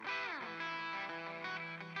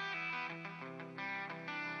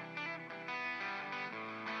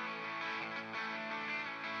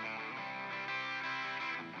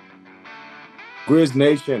Grizz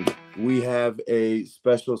Nation, we have a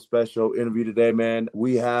special interview today, man.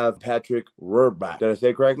 We have Patrick Rohrback. Did I say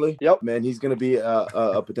it correctly? Yep. Man, he's going to be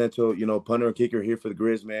a potential, punter and kicker here for the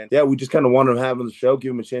Grizz, man. Yeah, we just kind of wanted to have him on the show,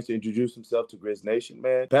 give him a chance to introduce himself to Grizz Nation,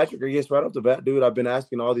 man. Patrick, I guess right off the bat, dude, I've been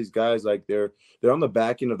asking all these guys, like they're on the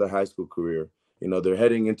back end of their high school career. They're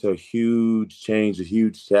heading into a huge change, a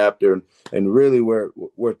huge chapter, and really where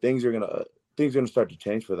things are going to start to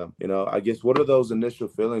change for them. I guess, what are those initial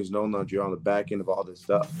feelings knowing that you're on the back end of all this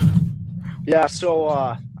stuff? Yeah, so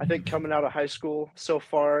I think coming out of high school so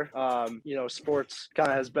far, sports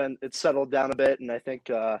kind of it's settled down a bit. And I think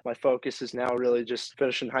my focus is now really just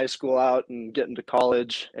finishing high school out and getting to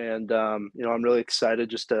college. And, I'm really excited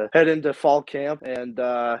just to head into fall camp, and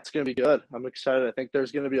it's going to be good. I'm excited. I think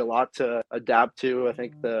there's going to be a lot to adapt to. I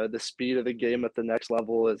think the speed of the game at the next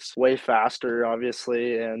level is way faster,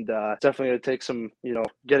 obviously, and definitely going to take some,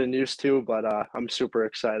 getting used to, but I'm super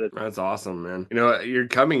excited. That's awesome, man. You're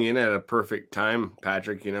coming in at a perfect time,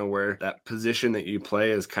 Patrick, where that position that you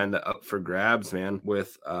play is kind of up for grabs, man,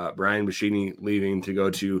 with Brian Buschini leaving to go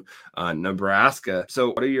to Nebraska.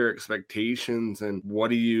 So what are your expectations and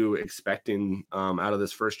what are you expecting out of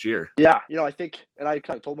this first year? Yeah, I think, and I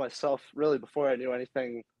kind of told myself really before I knew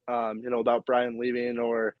anything about Brian leaving,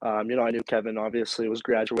 or, I knew Kevin obviously was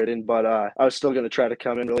graduating, but I was still going to try to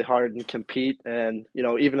come in really hard and compete. And,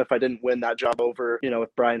 even if I didn't win that job over, if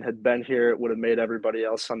Brian had been here, it would have made everybody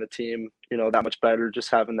else on the team, that much better, just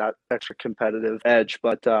having that extra competitive edge.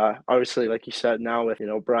 But obviously, like you said, now with,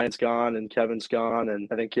 Brian's gone and Kevin's gone, and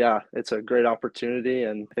I think, it's a great opportunity.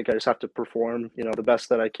 And I think I just have to perform, the best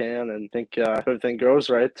that I can. And I think if everything goes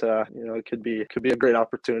right, it could be a great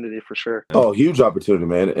opportunity for sure. Oh, huge opportunity,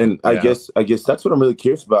 man. And I guess that's what I'm really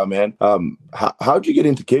curious about, man. How'd you get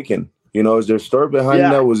into kicking? Is there a story behind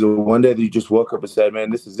that? Was it one day that you just woke up and said, man,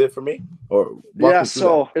 this is it for me? Or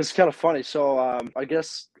so it's kind of funny. So I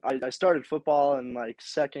guess I started football in like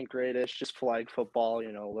second grade-ish, just flag football,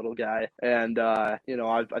 little guy. And, I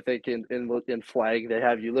think in flag, they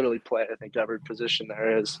have you literally play, I think, every position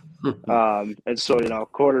there is. And so,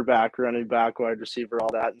 quarterback, running back, wide receiver, all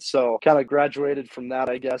that. And so kind of graduated from that,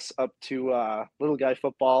 I guess, up to little guy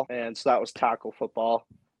football. And so that was tackle football.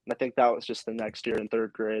 And I think that was just the next year in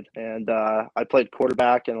third grade. And I played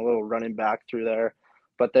quarterback and a little running back through there.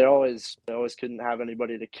 But they always couldn't have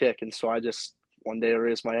anybody to kick. And so I just one day I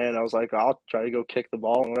raised my hand. I was like, I'll try to go kick the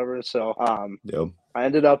ball and whatever. So I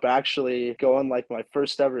ended up actually going like my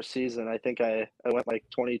first ever season. I think I went like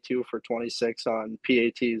 22 for 26 on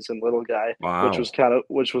PATs and little guy, wow.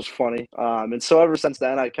 which was funny. And so ever since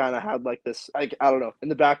then, I kind of had like this, I don't know, in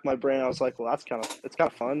the back of my brain, I was like, well, it's kind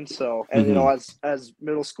of fun. So, and as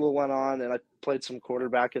middle school went on, and I played some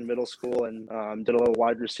quarterback in middle school and did a little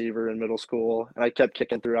wide receiver in middle school, and I kept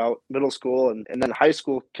kicking throughout middle school, and then high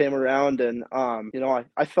school came around, and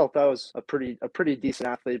I felt I was a pretty decent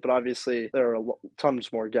athlete, but obviously there are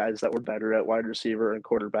tons more guys that were better at wide receiver and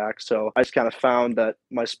quarterback. So I just kind of found that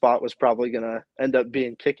my spot was probably going to end up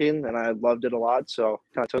being kicking, and I loved it a lot. So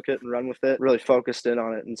kind of took it and run with it, really focused in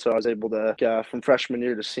on it. And so I was able to, from freshman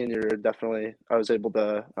year to senior, definitely I was able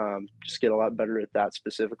to just get a lot better at that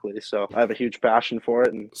specifically. So I have a huge passion for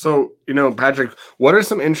it. And so, Patrick, what are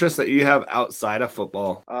some interests that you have outside of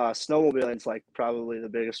football? Snowmobiling is like probably the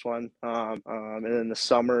biggest one. And in the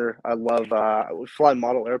summer, I love we fly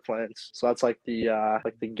model airplanes. So that's like the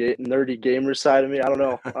nerdy gamer side of me. I don't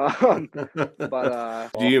know.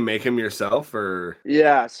 But do you make them yourself or?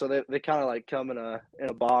 Yeah, so they kind of like come in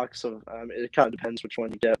a box of. It kind of depends which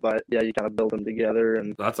one you get, but yeah, you kind of build them together,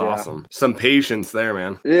 and that's awesome. Some patience there,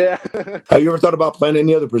 man. Yeah. Have you ever thought about playing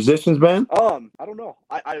any other positions, man? I don't know.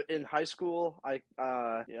 I in high school, I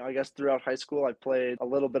guess throughout high school, I played a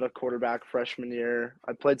little bit of quarterback freshman year.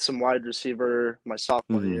 I played some wide receiver my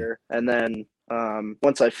sophomore year, and then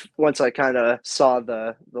once I kind of saw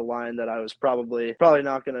the line that I was probably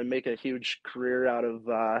not going to make a huge career out of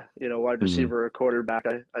wide receiver or quarterback,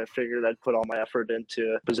 I figured I'd put all my effort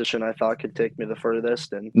into a position I thought could take me the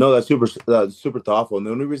furthest. And no, that's super thoughtful. And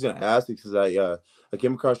the only reason I asked is because I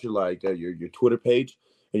came across your your Twitter page,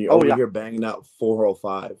 and you're over here banging out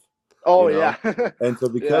 405. Oh, yeah. And so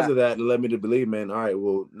because of that, it led me to believe, man, all right,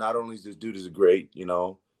 well, not only is this dude is a great,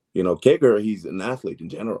 kicker, he's an athlete in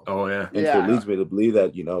general. Oh, yeah. And so it leads me to believe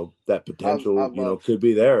that, that potential, could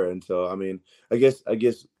be there. And so, I mean, I guess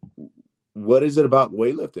what is it about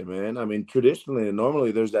weightlifting, man? I mean, traditionally and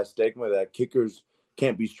normally there's that stigma that kickers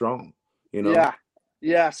can't be strong,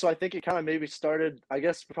 Yeah. So I think it kind of maybe started, I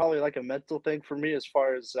guess, probably like a mental thing for me as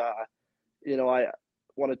far as, I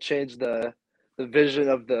want to change the vision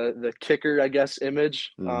of the kicker, I guess,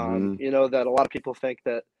 image. That a lot of people think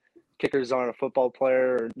that kickers aren't a football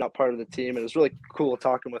player or not part of the team. And it was really cool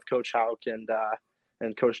talking with Coach Hauk and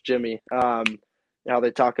Coach Jimmy. How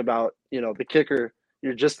they talk about, the kicker.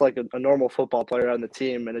 You're just like a normal football player on the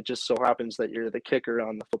team, and it just so happens that you're the kicker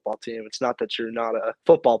on the football team. It's not that you're not a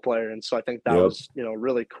football player. And so I think that was,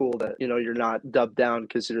 really cool that, you're not dubbed down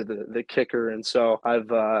because you're the kicker. And so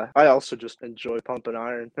I also just enjoy pumping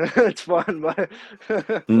iron. It's fun, but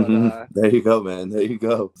there you go, man. There you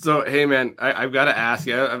go. So, hey, man, I've got to ask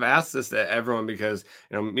you. I've asked this to everyone because,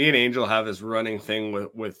 me and Angel have this running thing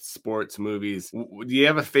with sports movies. Do you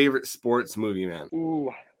have a favorite sports movie, man? Ooh.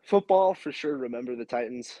 Football for sure. Remember the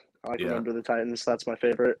Titans. Remember the Titans. That's my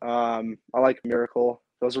favorite. I like Miracle.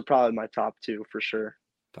 Those are probably my top two for sure.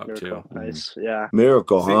 Top Miracle. two. Nice. Yeah.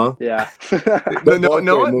 Miracle, huh? Yeah. No.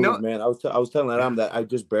 I was telling Adam that I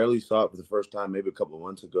just barely saw it for the first time maybe a couple of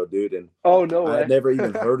months ago, dude. And oh, no way. I had never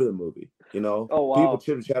even heard of the movie. Oh, wow. People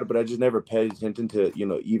chitter chatter, but I just never paid attention to,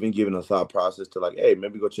 even giving a thought process to like, hey,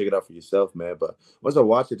 maybe go check it out for yourself, man. But once I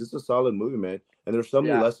watched it, it's a solid movie, man. And there's so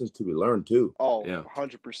many lessons to be learned too. Oh, yeah.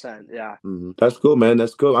 100%. Yeah. Mm-hmm. That's cool, man.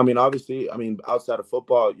 That's cool. I mean, obviously, outside of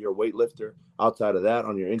football, you're a weightlifter. Outside of that,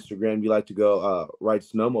 on your Instagram, you like to go ride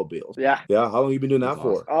snowmobiles. Yeah. Yeah. How long have you been doing that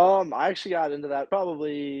for? I actually got into that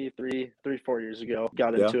probably 4 years ago.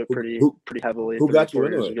 Got into it pretty heavily. Who got you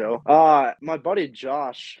into years it? Ago. My buddy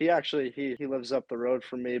Josh. He actually he lives up the road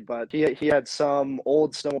from me, but he had some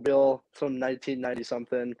old snowmobile from 1990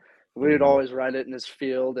 something. We'd always ride it in his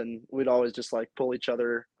field, and we'd always just like pull each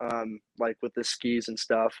other like with the skis and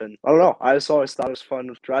stuff. And I don't know, I just always thought it was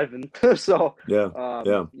fun driving. So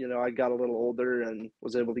I got a little older and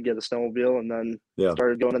was able to get a snowmobile, and then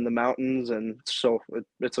started going in the mountains, and so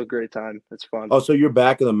it's a great time. It's fun. Oh, so you're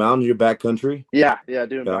back in the mountains, you're backcountry? Yeah,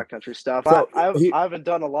 doing backcountry stuff. So I haven't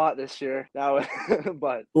done a lot this year now,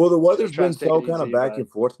 but the weather's been so kind of back and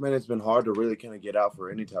forth, man. It's been hard to really kind of get out for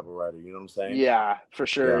any type of rider. You know what I'm saying? Yeah, for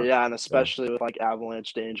sure. Yeah, and especially with like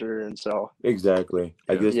avalanche danger, and so exactly.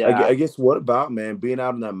 I guess what about, man, being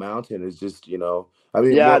out in that mountain is just I'm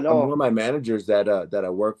one of my managers that I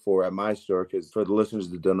work for at my store, because for the listeners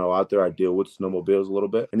that don't know out there, I deal with snowmobiles a little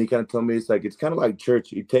bit, and he kind of told me it's kind of like church.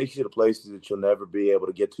 He takes you to places that you'll never be able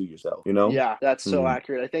to get to yourself. Yeah, that's so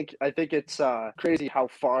accurate. I think it's crazy how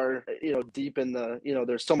far deep in the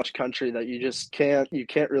there's so much country that you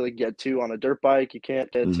can't really get to on a dirt bike. You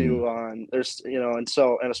can't get to on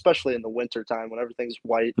and especially in the winter time when everything's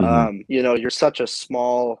white. You're such a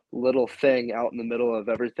small little thing out in the middle of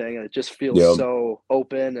everything, and it just feels so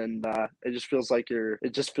open, and it just feels like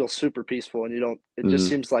it just feels super peaceful, and it just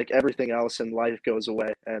seems like everything else in life goes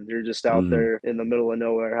away, and you're just out there in the middle of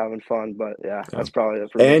nowhere having fun. But that's probably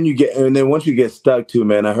it for me. And then once you get stuck too,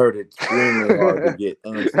 man, I heard it's extremely hard to get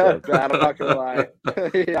unstuck. I'm not gonna lie.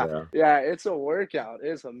 Yeah, it's a workout.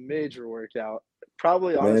 It's a major workout.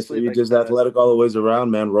 Probably, honestly, man, so you're just athletic all the ways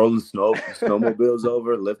around, man. Rolling snowmobiles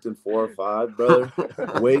over, lifting 4 or 5, brother.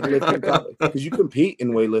 Weightlifting, because you compete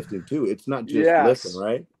in weightlifting too. It's not just lifting,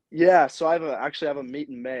 right? Yeah, so I have a meet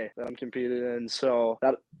in May that I'm competing in, so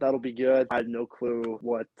that'll be good. I have no clue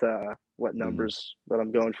what numbers that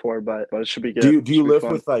I'm going for, but it should be good. Do you lift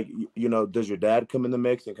with does your dad come in the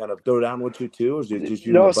mix and kind of throw down with you too, or is it just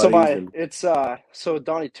you? No, so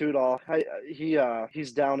Donnie Tudall,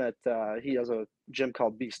 he's down at he has a gym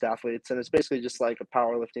called Beast Athletes, and it's basically just like a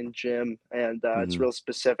powerlifting gym, and it's real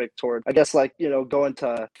specific toward, I guess, like going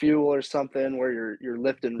to fuel or something where you're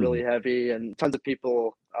lifting really heavy, and tons of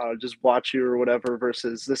people just watch you or whatever,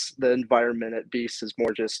 versus the environment at Beast is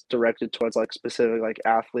more just directed towards like specific like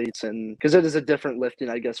athletes, and because it is a different lifting,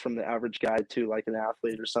 I guess, from the average guy to like an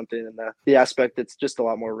athlete or something, and the aspect, it's just a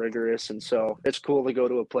lot more rigorous, and so it's cool to go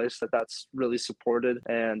to a place that's really supported,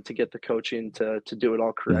 and to get the coaching to do it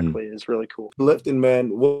all correctly is really cool. Lifting,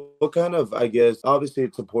 man, what kind of, I guess, obviously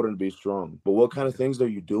it's important to be strong, but what kind of things are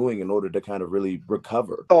you doing in order to kind of really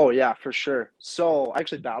recover? Oh yeah, for sure. So I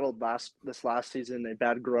actually battled this last season a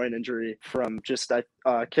bad groin injury from just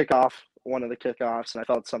one of the kickoffs, and I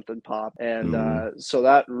felt something pop, and so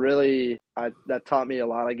that really that taught me a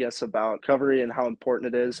lot, I guess, about recovery and how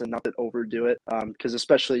important it is, and not to overdo it, because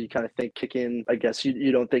especially you kind of think kicking, I guess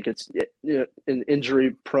you don't think it's an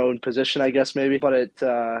injury prone position, I guess, maybe, but it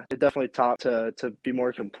definitely taught to be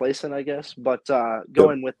more complacent, I guess. But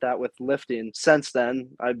going with that with lifting, since then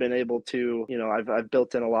I've been able to I've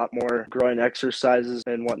built in a lot more groin exercises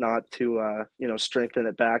and whatnot to strengthen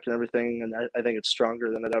it back and everything, and I think it's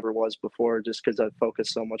stronger than it ever was before, just because I've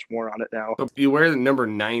focused so much more on it now. So you wear the number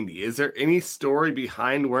 90. Is there any story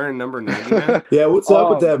behind wearing number 90, man? Yeah, what's up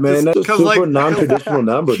with that, man? That's a super like, non-traditional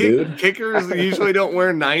number, dude. Kickers usually don't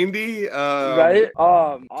wear 90. Right?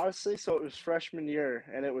 Honestly, so it was freshman year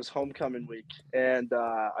and it was homecoming week. And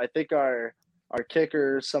I think our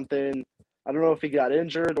kicker or something, I don't know if he got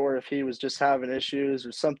injured or if he was just having issues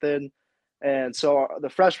or something. And so the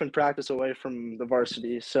freshmen practice away from the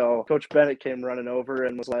varsity. So Coach Bennett came running over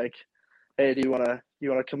and was like, "Hey, do you wanna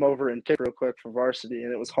come over and kick real quick for varsity?"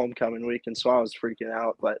 And it was homecoming week, and so I was freaking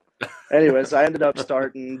out. But anyways, I ended up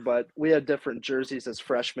starting, but we had different jerseys as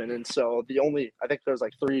freshmen, and so I think there was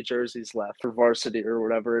like 3 jerseys left for varsity or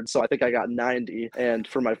whatever, and so I think I got 90 and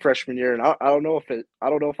for my freshman year, and I don't know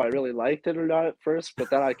if I really liked it or not at first, but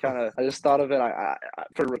then I just thought of it I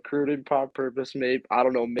for recruiting purpose, maybe I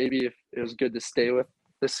don't know, maybe if it was good to stay with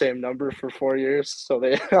the same number for 4 years. So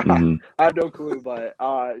they, Mhm. I have no clue, but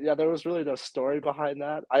yeah, there was really no story behind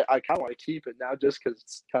that. I kind of want to keep it now just because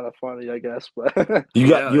it's kind of funny, I guess. But You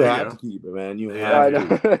there you have go. to keep it, man. You Yeah, I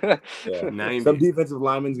have to. know. Yeah. 90. Some defensive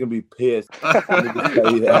lineman's gonna be pissed. Let me just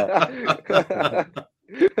tell you that.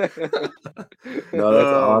 No,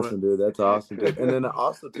 that's Oh, awesome, dude. That's awesome, dude. And then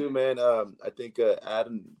also too, man. I think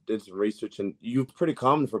Adam did some research, and you're pretty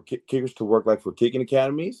common for kickers to work like for kicking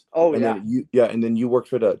academies. Oh And yeah. then you worked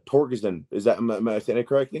for the Torgerson. Is that am I saying it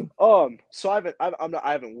correctly? So I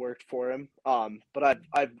haven't worked for him. But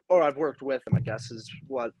I've worked with him, I guess is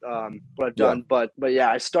what I've Yeah. done. But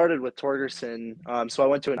yeah, I started with Torgerson. So I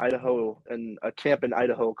went to a camp in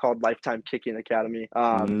Idaho called Lifetime Kicking Academy.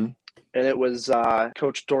 Mhm. And it was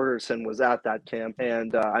Coach Torgerson was at that camp,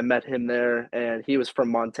 and I met him there, and he was from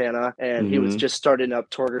Montana, and he was Mhm. just starting up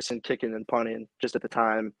Torgerson kicking and punting just at the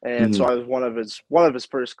time, and so Mhm. I was one of his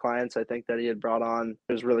first clients, I think, that he had brought on.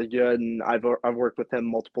 It was really good, and I've worked with him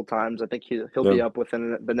multiple times. I think he'll Yeah. be up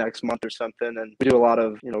within the next month or something, and we do a lot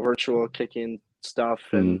of virtual kicking stuff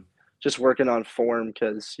and Mhm. just working on form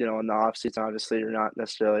because in the off season obviously you're not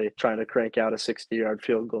necessarily trying to crank out a 60-yard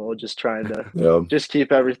field goal, just trying to Yeah. just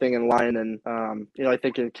keep everything in line. And I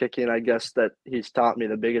think in kicking, I guess that he's taught me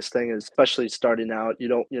the biggest thing is, especially starting out, you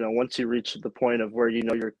don't once you reach the point of where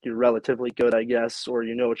you're relatively good, I guess, or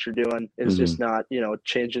what you're doing, is Mhm. just not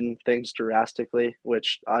changing things drastically,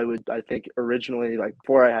 which I think originally, like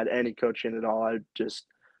before I had any coaching at all, I'd just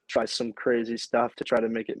try some crazy stuff to try to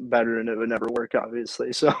make it better, and it would never work,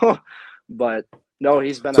 obviously. So but no,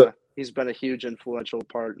 So. he's been a huge influential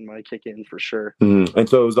part in my kicking for sure. Mhm. And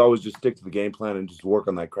so it was always just stick to the game plan and just work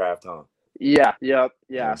on that craft, huh? Yeah, yep,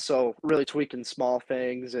 yeah. Yeah. So really tweaking small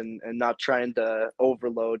things and not trying to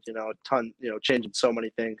overload, changing so many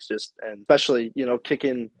things, just, and especially,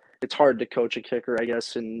 kicking. It's hard to coach a kicker, I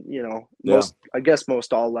guess, and Yeah.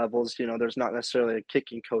 most all levels. There's not necessarily a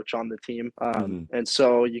kicking coach on the team, Mhm. and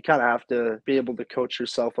so you kind of have to be able to coach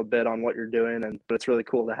yourself a bit on what you're doing. But it's really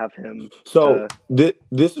cool to have him. So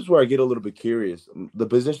this is where I get a little bit curious. The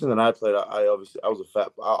position that I played, I was a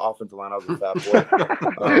offensive line. I was a fat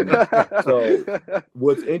boy. So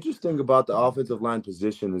what's interesting about the offensive line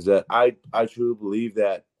position is that I truly believe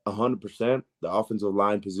that 100% the offensive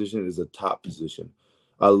line position is a top position.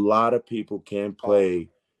 A lot of people can play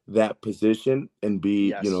that position and be,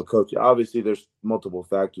 Yes. coach. Obviously, there's multiple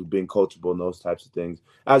factors being coachable and those types of things.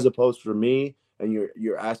 As opposed to me, and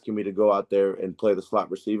you're asking me to go out there and play the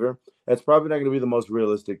slot receiver, that's probably not going to be the most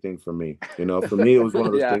realistic thing for me. For me, it was one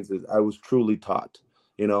of those Yeah. things that I was truly taught.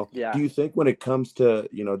 Yeah. Do you think when it comes to,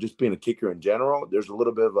 just being a kicker in general, there's a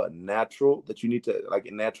little bit of a natural that you need to, like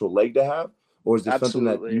a natural leg to have? Or is this something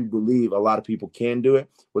that Absolutely. you believe a lot of people can do it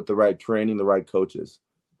with the right training, the right coaches?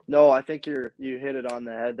 No, I think you hit it on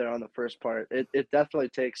the head there on the first part. It definitely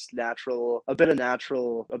takes a bit of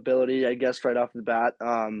natural ability, I guess, right off the bat.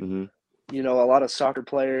 Mm-hmm. A lot of soccer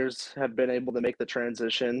players have been able to make the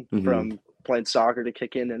transition Mm-hmm. from playing soccer to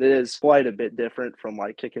kicking, and it is quite a bit different from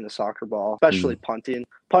like kicking a soccer ball, especially punting.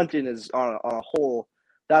 Punting is on a whole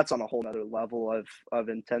nother level of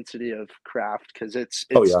intensity of craft, because it's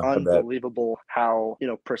Oh yeah, I bet. unbelievable how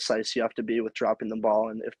precise you have to be with dropping the ball,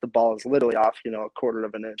 and if the ball is literally off a quarter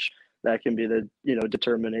of an inch, that can be the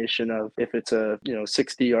determination of if it's a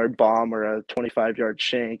 60-yard bomb or a 25-yard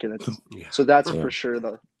shank. And it's so that's Yeah. for sure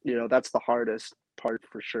that's the hardest part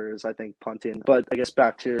for sure, is I think punting. But I guess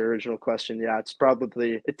back to your original question, yeah,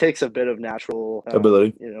 it takes a bit of natural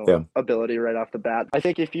Ability. Yeah. ability right off the bat. I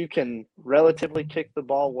think if you can relatively kick the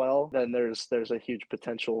ball well, then there's a huge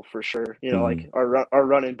potential for sure. Like our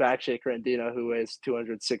running back Jake Randina, who weighs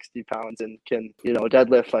 260 pounds and can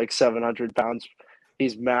deadlift like 700 pounds.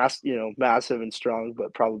 massive and strong,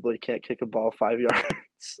 but probably can't kick a ball 5 yards.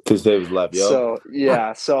 To save his life, yo. So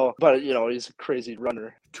yeah, but he's a crazy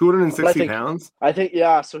runner. 260 pounds. I think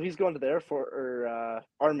yeah. So he's going to the Air Force or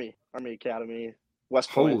Army Academy,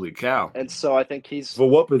 West Point. Holy cow! And so I think he's for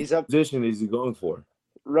what position is he going for?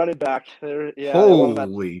 Running back. Yeah.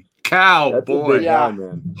 Holy cow, that's boy! Yeah, guy,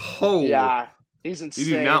 man. Holy. Yeah. He's insane.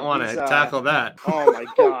 You do not want to tackle that. Oh my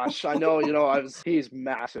gosh! I know. He's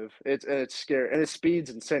massive. It's scary, and his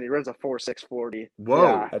speed's insane. He runs a 4.6 40. Whoa!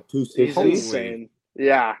 Yeah. At 260. He's insane.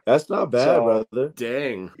 Yeah. That's not bad, brother.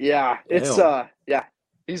 Dang. Yeah. It's yeah.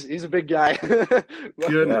 He's a big guy.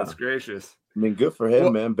 Goodness gracious. I mean, good for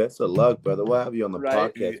him, man. Best of luck, brother. We'll have you on the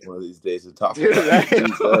podcast one of these days to talk about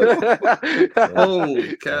it.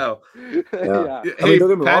 Holy cow. Yeah. Hey, I mean, don't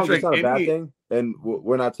get me wrong, it's not a bad thing. And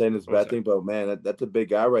we're not saying it's a bad thing, but man, that's a big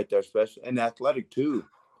guy right there, especially and athletic too.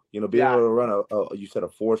 Being able to run you said a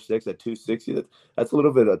 4.6 at 260, that's a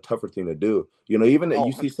little bit a tougher thing to do. Even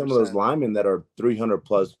you see some of those linemen that are 300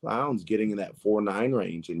 plus pounds getting in that 4.9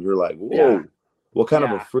 range, and you're like, whoa. Yeah. What kind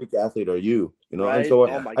of a freak athlete are you? Right? And so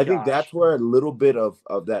I think that's where a little bit of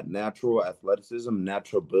that natural athleticism,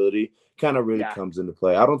 natural ability kind of really comes into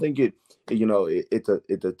play. I don't think it's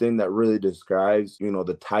a thing that really describes,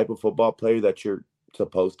 the type of football player that you're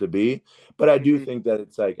supposed to be. But I do think that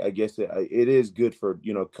it's like, I guess it is good for,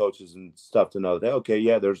 coaches and stuff to know that, okay,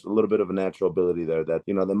 yeah, there's a little bit of a natural ability there that,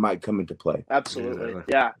 that might come into play. Absolutely.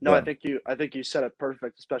 Yeah. No, I think you said it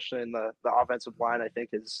perfect, especially in the offensive line, I think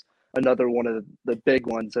is another one of the big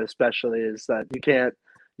ones, especially, is that you can't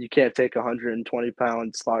take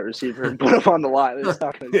 120-pound slot receiver and put him on the line.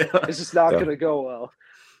 It's just not gonna go well.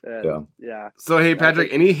 And, So hey,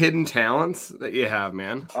 Patrick, any hidden talents that you have,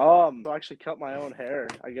 man? I actually cut my own hair.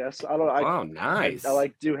 I guess Oh, nice. I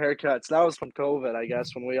like do haircuts. That was from COVID, I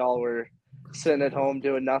guess, when we all were sitting at home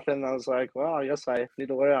doing nothing. I was like, well, I guess I need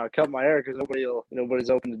to learn how to cut my hair because nobody's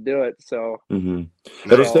open to do it. So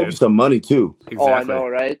it'll save you some money too. Exactly. Oh, I know,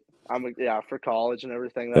 right? For college and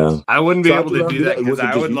everything. I wouldn't be able to do that because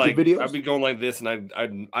I would I'd be going like this and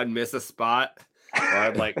I'd miss a spot. Or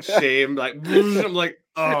I'd like shame, like I'm like,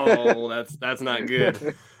 oh, that's not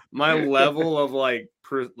good. My level of like,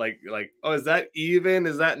 oh, is that even?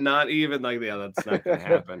 Is that not even? Like, yeah, that's not gonna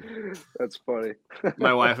happen. That's funny.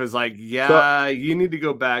 My wife was like, yeah, you need to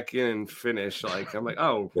go back in and finish. Like, I'm like,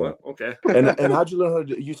 oh, well, okay. And how'd you learn how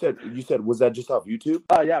to? You said was that just off YouTube?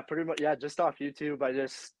 Yeah, pretty much. Yeah, just off YouTube. I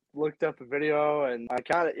just looked up a video and I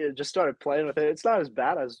kind of just started playing with it. It's not as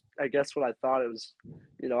bad as I guess what I thought it was.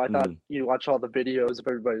 I thought you watch all the videos of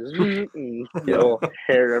everybody's and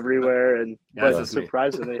hair everywhere, and but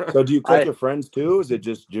surprisingly. So do you cut your friends too? Or is it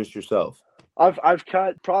just yourself? I've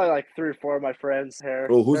cut probably like 3 or 4 of my friends' hair.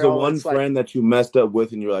 Well, who's the one friend that you messed up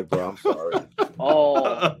with and you're like, bro, I'm sorry?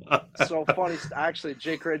 Oh, so funny. Actually,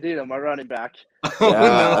 Jake Rendina, my running back.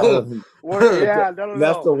 No.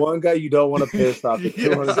 That's the one guy you don't want to piss off.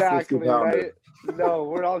 Exactly, right? No,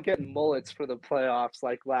 we're all getting mullets for the playoffs.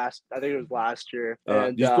 Like I think it was last year.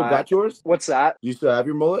 And you still got yours? What's that? You still have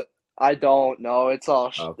your mullet? I don't know. It's all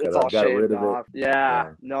shaved off.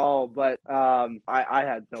 Yeah. No, but I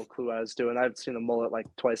had no clue what I was doing. I've seen a mullet like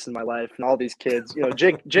twice in my life, and all these kids,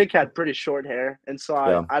 Jake had pretty short hair, and so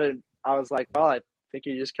I was like, well, I think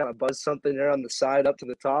you just kind of buzz something there on the side up to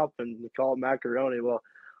the top, and we call it macaroni. Well,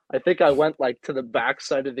 I think I went like to the back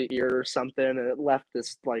side of the ear or something, and it left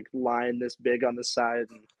this like line this big on the side,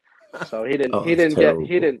 and so he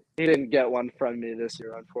didn't get one from me this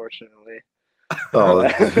year, unfortunately. Oh,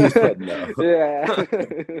 he said no. Yeah.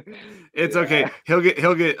 It's okay. He'll get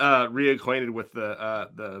reacquainted with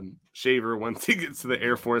the shaver once he gets to the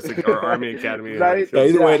Air Force or Army Academy. Right? Yeah,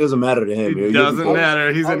 either way, it doesn't matter to him. It doesn't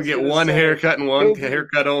matter. He's gonna get one haircut and one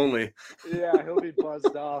haircut only. Yeah, he'll be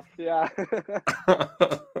buzzed off. Yeah.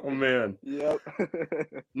 Oh man. Yep.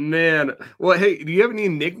 Man. Well, hey, do you have any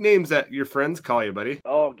nicknames that your friends call you, buddy?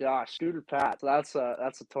 Oh gosh, Scooter Pat. That's a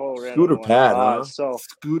total random Scooter one. Pat, huh? So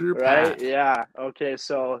Scooter right? Pat. Yeah. Okay.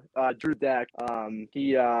 So Drew Deck,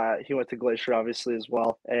 he went to Glacier obviously as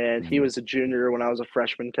well, and he was a junior when I was a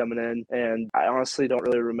freshman coming in, and I honestly don't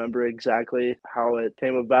really remember exactly how it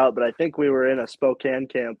came about, but I think we were in a Spokane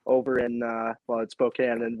camp over in it's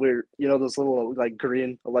Spokane, and we're those little like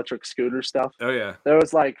green electric scooter stuff. Oh yeah. There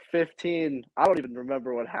was like 15. I don't even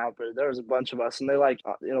remember what happened. There was a bunch of us, and they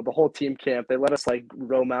the whole team camp. They let us like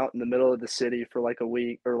roam out in the middle of the city for like a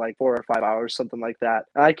week or like 4 or 5 hours, something like that.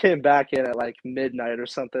 And I came back in at like midnight or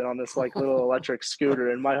something on this like little electric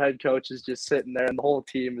scooter, and my head coach is just sitting there, and the whole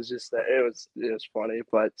team is just there. It was funny,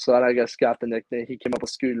 but so that I guess got the nickname. He came up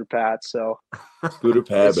with Scooter Pat. So Scooter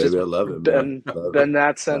pad, It's just baby. I love it, man. been Love been it.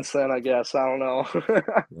 that since then, I guess. I don't know.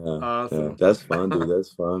 Yeah, Awesome. that's fun, dude.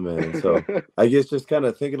 That's fun, man. So I guess just kind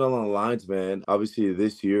of thinking along the lines, man. Obviously,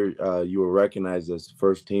 this year you were recognized as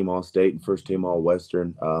first team All State and first team All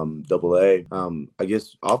Western, Double A. I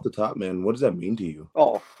guess off the top, man, what does that mean to you?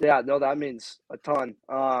 Oh, yeah, no, that means a ton.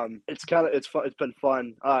 It's fun. It's been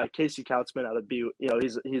fun. Casey Kautzman out of Butte,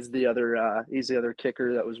 he's the other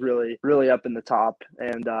kicker that was really up in the top,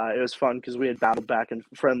 and it was fun because we had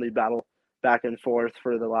friendly battle back and forth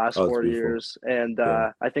for the last Oh, it's 4 beautiful. years, and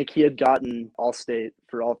Yeah. I think he had gotten all state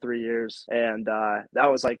for all 3 years, and that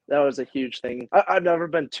was a huge thing. I've never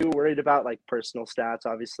been too worried about like personal stats,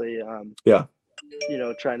 obviously. Yeah.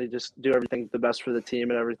 Trying to just do everything the best for the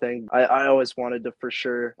team and everything. I always wanted to for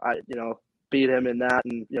sure, beat him in that,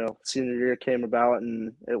 and senior year came about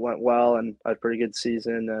and it went well, and I had a pretty good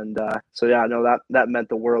season, and so yeah, no, that meant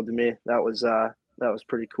the world to me. That was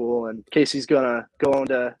pretty cool. And Casey's gonna go on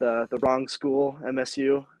to the wrong school,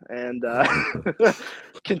 MSU, and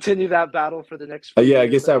continue that battle for the next few Yeah, I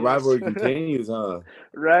years, guess that rivalry continues, huh?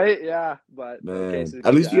 Right? Yeah, but Man, Casey's a at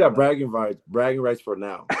good least you guy, got bragging rights for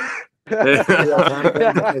now. but- You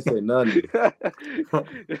can't say nothing.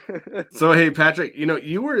 So, hey, Patrick,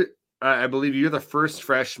 you were, I believe you're the first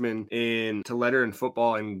freshman to letter in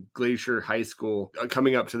football in Glacier High School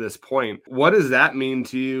coming up to this point. What does that mean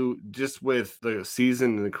to you just with the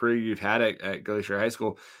season and the career you've had at Glacier High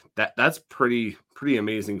School? That's pretty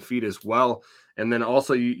amazing feat as well. And then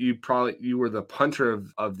also you were the punter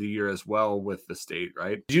of the year as well with the state,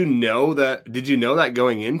 right? Did you know that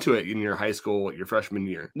going into it in your high school, your freshman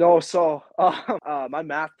year? No, so my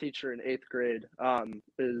math teacher in 8th grade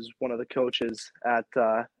is one of the coaches at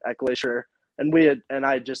Glacier, and we had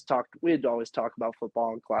always talked about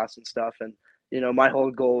football in class and stuff, and my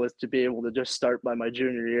whole goal was to be able to just start by my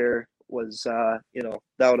junior year. Was that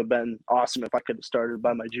would have been awesome if I could have started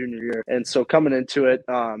by my junior year. And so coming into it,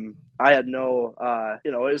 I had no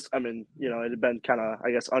it had been kind of,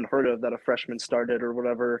 I guess, unheard of that a freshman started or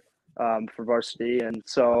whatever for varsity, and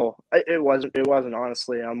so it wasn't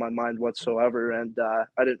honestly on my mind whatsoever, and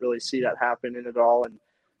I didn't really see that happening at all.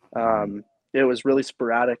 And it was really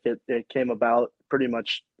sporadic. It came about pretty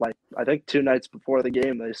much like, I think 2 nights before the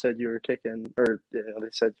game they said you were kicking, or they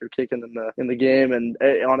said you're kicking in the game, and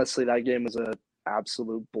honestly that game was a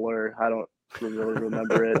absolute blur. I don't really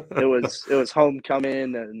remember it. It was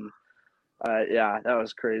homecoming, and yeah, that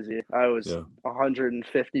was crazy. I was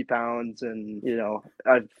 150 pounds, and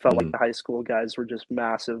I felt like the high school guys were just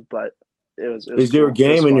massive, but it was Is there a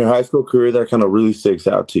game in your high school career that kind of really sticks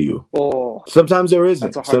out to you? Oh, sometimes there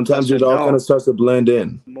isn't. Sometimes it all kind of starts to blend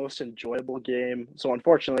in. Most enjoyable game. So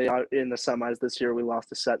unfortunately, in the semis this year, we lost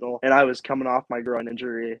to Sentinel, and I was coming off my groin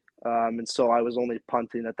injury, and so I was only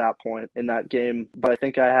punting at that point in that game. But I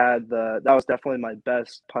think that was definitely my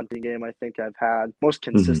best punting game I think I've had. Most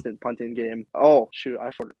consistent punting game. Oh shoot,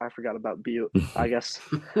 I forgot about Butte, I guess.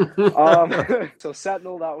 So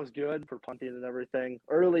Sentinel, that was good for punting and everything.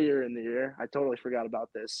 Earlier in the year, I totally forgot about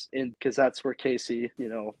this, because that's where Casey,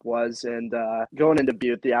 was, and going into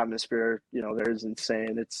Butte, the atmosphere, there is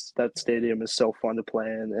insane. That stadium is so fun to play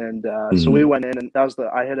in, and so we went in, and that was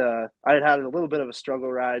I had had a little bit of a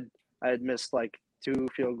struggle ride. I had missed like 2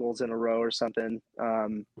 field goals in a row or something,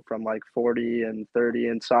 from like 40 and 30,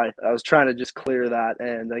 and so I was trying to just clear that,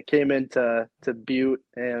 and I came into Butte,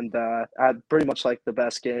 and I had pretty much like the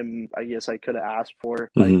best game I guess I could have asked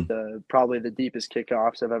for, like probably the deepest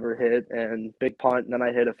kickoffs I've ever hit, and big punt, and then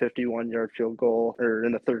I hit a 51-yard field goal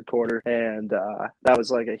in the 3rd quarter, and that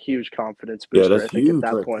was like a huge confidence booster. Yeah, that's I think huge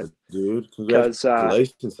at that point, dude.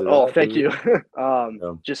 Congratulations to that, thank dude. you.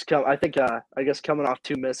 I guess coming off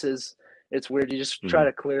 2 misses, it's weird. You just try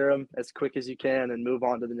to clear them as quick as you can and move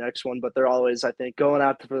on to the next one. But they're always, I think, going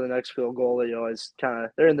out for the next field goal. You always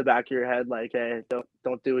they're in the back of your head, like, hey,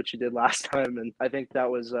 don't do what you did last time. And I think that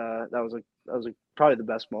was probably the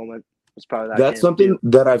best moment. Was probably that's something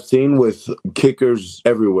that I've seen with kickers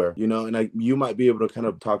everywhere, and you might be able to kind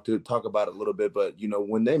of talk about it a little bit, but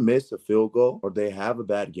when they miss a field goal, or they have a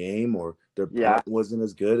bad game, or their punt wasn't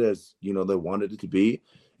as good as they wanted it to be,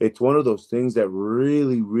 it's one of those things that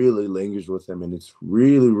really, really lingers with them, and it's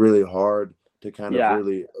really, really hard to kind of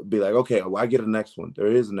really be like, okay, well, I get a next one. There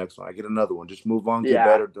is a next one. I get another one. Just move on, get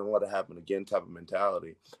better, don't let it happen again type of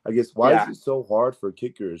mentality. I guess why is it so hard for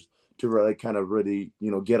kickers to really kind of really,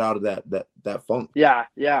 get out of that funk?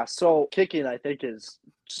 Yeah. So kicking, I think, is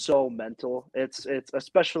so mental. It's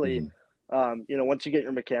especially once you get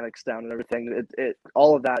your mechanics down and everything, it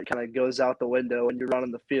all of that kind of goes out the window when you're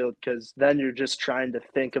running the field, because then you're just trying to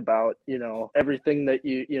think about, everything that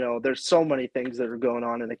there's so many things that are going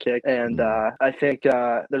on in a kick. And I think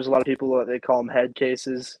there's a lot of people that they call them head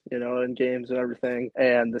cases, in games and everything.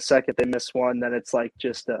 And the second they miss one, then it's like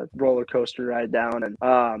just a roller coaster ride down. And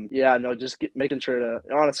just making sure to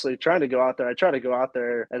honestly trying to go out there. I try to go out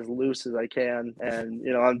there as loose as I can, and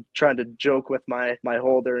I'm trying to joke with my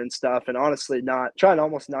holder and stuff, and honestly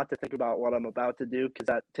almost not to think about what I'm about to do, because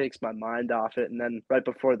that takes my mind off it. And then right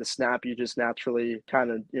before the snap, you just naturally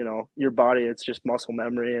kind of your body, it's just muscle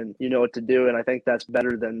memory, and you know what to do. And I think that's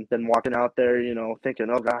better than walking out there thinking,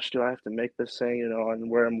 oh gosh, do I have to make this thing, and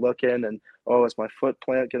where I'm looking, and oh, is my foot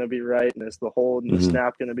plant going to be right, and is the hold and the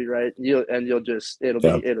snap going to be right?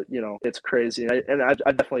 It's crazy. And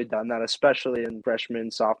I've definitely done that, especially in freshman,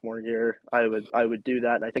 sophomore year. I would do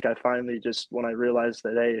that. And I think I finally just, when I realized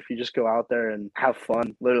that, hey, if you just go out there and have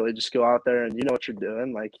fun, literally just go out there and you know what you're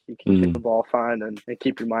doing, like you can kick the ball fine and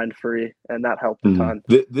keep your mind free. And that helped a ton.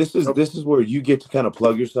 This is where you get to kind of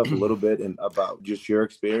plug yourself a little bit and about just your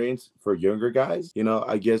experience for younger guys.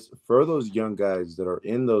 I guess for those young guys that are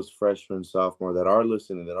in those freshmen, sophomore, that are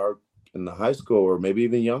listening, that are in the high school or maybe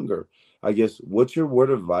even younger, I guess, what's your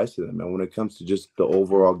word of advice to them, man, when it comes to just the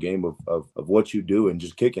overall game of what you do and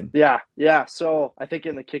just kicking? Yeah. So I think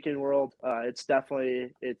in the kicking world, it's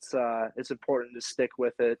definitely, it's important to stick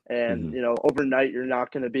with it. And, overnight, you're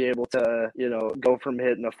not going to be able to, go from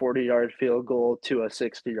hitting a 40-yard field goal to a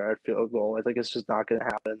 60-yard field goal. I think it's just not going to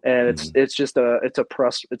happen. And it's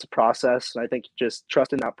a process. And I think just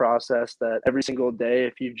trust in that process, that every single day,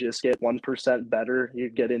 if you just get 1% better, you're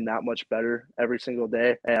getting that much better every single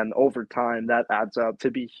day. And over time, that adds up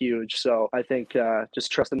to be huge. So I think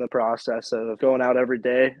just trusting the process of going out every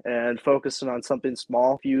day and focusing on something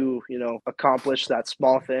small. If you accomplish that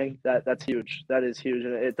small thing, that's huge. That is huge,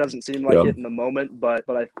 and it doesn't seem like it in the moment, but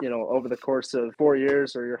I over the course of 4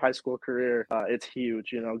 years or your high school career, it's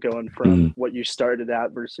huge. Going from what you started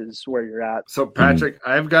at versus where you're at. So Patrick,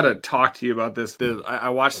 I've got to talk to you about this. I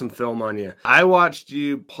watched some film on you. I watched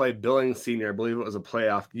you play Billings Senior. I believe it was a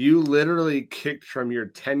playoff. You literally kicked from your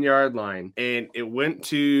 10-yard line, and it went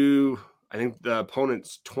to, I think, the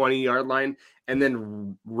opponent's 20-yard line, and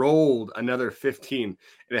then rolled another 15.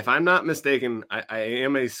 And if I'm not mistaken, I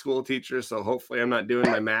am a school teacher, so hopefully I'm not doing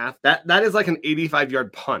my math. That is like an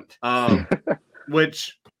 85-yard punt,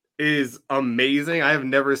 which is amazing. I have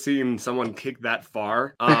never seen someone kick that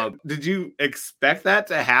far. Did you expect that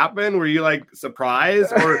to happen? Were you like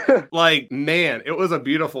surprised, or like, man, it was a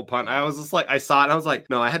beautiful punt? I was just like, I saw it and I was like,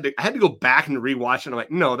 no, I had to go back and rewatch it. I'm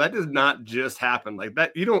like, no, that does not just happen like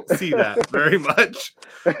that. You don't see that very much.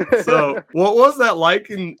 So what was that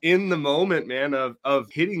like in the moment, man,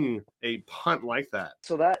 of hitting a punt like that?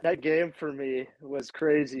 So that game for me was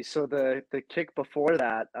crazy. So the kick before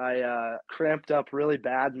that, I cramped up really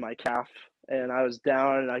bad in my calf, and I was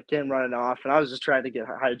down and I came running off, and I was just trying to get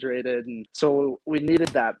hydrated. And so we needed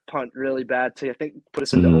that punt really bad to, I think, put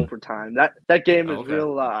us into overtime. That game is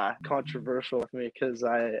real controversial with me, because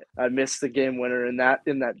I missed the game winner in that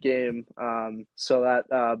game.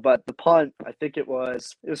 But the punt, I think it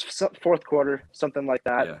was fourth quarter, something like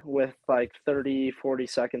that, with like 30-40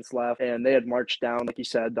 seconds left, and they had marched down, like you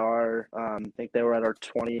said, I think they were at our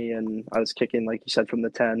 20, and I was kicking, like you said, from the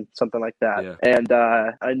 10, something like that. And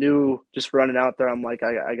I knew, just running out there, I'm like,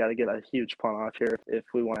 I got to get a huge punt off here if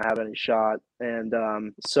we want to have any shot. And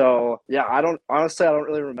I don't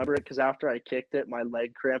really remember it, because after I kicked it, my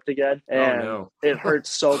leg cramped again, and it hurt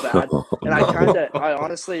so bad. And I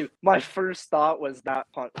honestly, my first thought was that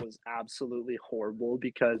punt was absolutely horrible,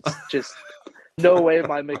 because just no way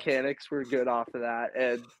my mechanics were good off of that.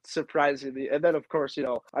 And surprisingly, and then of course,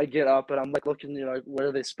 I get up and I'm like looking,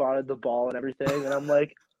 where they spotted the ball and everything, and I'm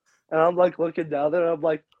like looking down there, and I'm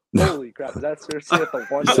like, holy crap, is that seriously at the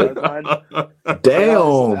 1 yard line?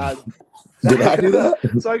 Damn. Did I do that?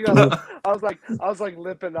 So I was like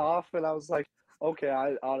limping off, and I was like, okay,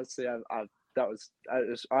 it was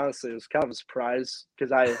kind of a surprise,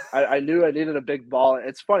 because I knew I needed a big ball. And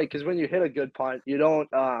it's funny, because when you hit a good punt, you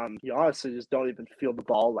honestly just don't even feel the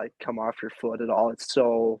ball like come off your foot at all. It's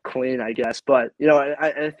so clean, I guess. But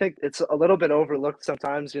I think it's a little bit overlooked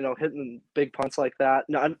sometimes. Hitting big punts like that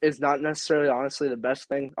is not necessarily honestly the best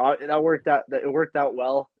thing. It worked out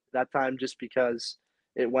well that time, just because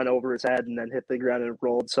it went over his head and then hit the ground and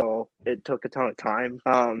rolled, so it took a ton of time.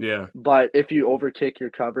 But if you overkick your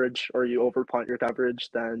coverage or you overpunt your coverage,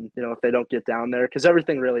 then if they don't get down there, because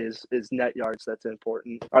everything really is net yards that's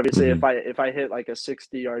important. Obviously, if I hit like a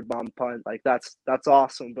 60-yard bomb punt, like that's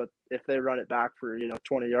awesome, but if they run it back for,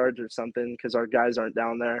 20 yards or something because our guys aren't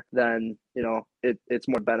down there, then, it's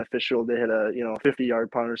more beneficial to hit a, 50-yard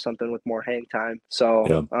punt or something with more hang time.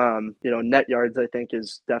 So, net yards, I think,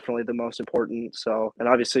 is definitely the most important. So, and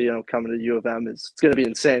obviously, coming to U of M, it's going to be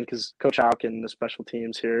insane because Coach Houck and the special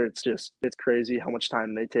teams here, it's crazy how much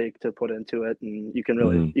time they take to put into it. And you can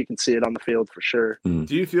really, you can see it on the field for sure.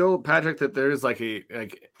 Do you feel, Patrick, that there's like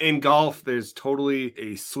in golf, there's totally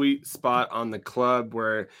a sweet spot on the club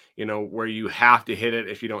where, where you have to hit it.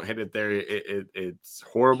 If you don't hit it there, it's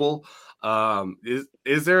horrible.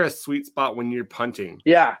 Is there a sweet spot when you're punting?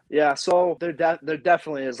 Yeah. So there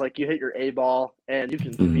definitely is. Like, you hit your A ball and you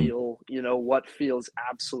can feel, what feels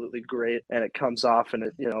absolutely great, and it comes off,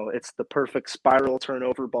 and it's the perfect spiral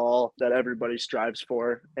turnover ball that everybody strives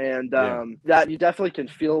for. And that you definitely can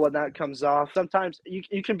feel when that comes off. Sometimes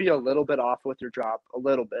you can be a little bit off with your drop, a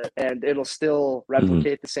little bit, and it'll still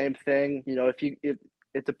replicate the same thing.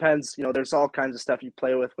 It depends, there's all kinds of stuff you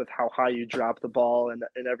play with how high you drop the ball and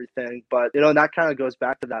everything. But, and that kind of goes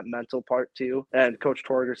back to that mental part too. And Coach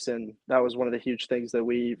Torgerson, that was one of the huge things that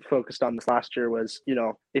we focused on this last year was,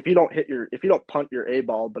 if you don't punt your A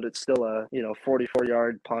ball, but it's still a,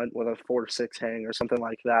 44-yard punt with a 4-6 hang or something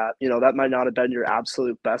like that, that might not have been your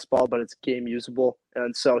absolute best ball, but it's game usable.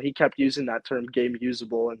 And so he kept using that term, game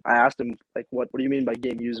usable. And I asked him, like, what do you mean by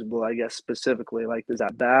game usable? I guess specifically, like, is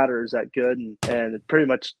that bad or is that good? And pretty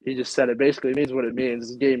much he just said it basically means what it means,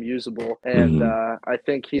 is game usable. And I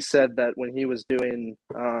think he said that when he was doing,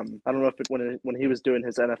 I don't know if when he was doing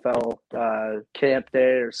his NFL camp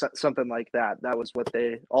day or something like that, that was what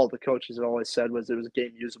all the coaches had always said was it was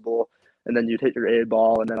game usable. And then you'd hit your A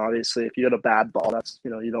ball. And then obviously if you hit a bad ball, that's,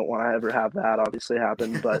 you don't want to ever have that obviously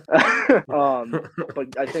happen. But,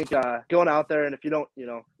 but I think going out there, and if you don't,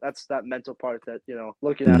 that's that mental part that,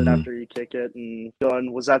 looking at it after you kick it and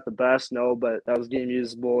going, was that the best? No, but that was game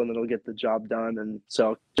usable and it'll get the job done. And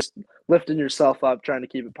so just lifting yourself up, trying to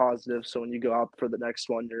keep it positive. So when you go out for the next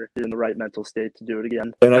one, you're in the right mental state to do it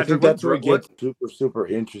again. And I think that's where it gets super, super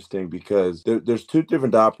interesting because there's two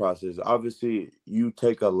different thought processes. Obviously, you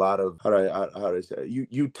take a lot of, how do I say it?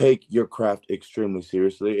 You take your craft extremely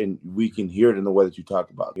seriously, and we can hear it in the way that you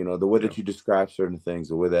talk about, the way that you describe certain things,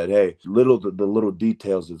 the way that, hey, the little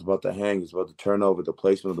details, it's about the hang, it's about the turnover, the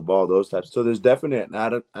placement of the ball, those types. So there's definitely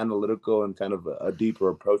an analytical and kind of a deeper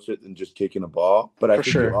approach to it than just kicking a ball. But I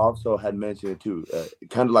think you also had mentioned it too,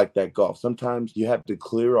 kind of like that golf. Sometimes you have to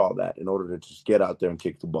clear all that in order to just get out there and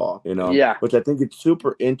kick the ball, Yeah. Which I think it's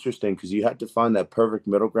super interesting because you have to find that perfect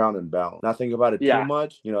middle ground and balance. Not think about it too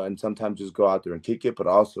much, and sometimes just go out there and kick it, but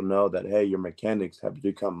also know that, hey, your mechanics have to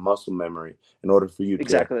become muscle memory in order for you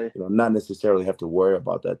to, not necessarily have to worry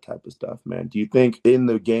about that type of stuff, man. Do you think in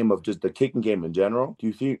the game of just the kicking game in general, do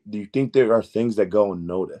you think there are things that go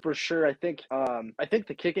unnoticed? For sure. I think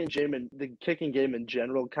the kicking game in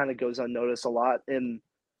general kind of goes unnoticed a lot in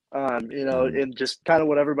and just kind of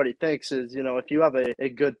what everybody thinks is, if you have a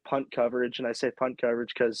good punt coverage, and I say punt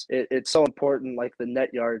coverage because it's so important, like the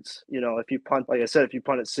net yards, if you punt, like I said, if you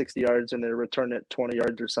punt at 60 yards and they return it 20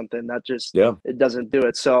 yards or something, that just, it doesn't do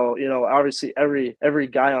it. So, obviously every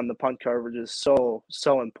guy on the punt coverage is so,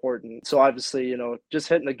 so important. So obviously, just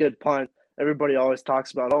hitting a good punt, everybody always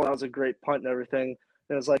talks about, oh, that was a great punt and everything.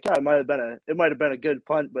 And it's like, it might have been a good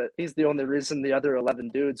punt, but he's the only reason the other 11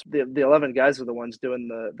 dudes, the 11 guys are the ones doing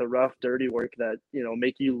the rough, dirty work that,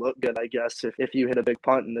 make you look good, I guess, if you hit a big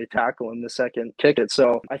punt and they tackle him the second kick it.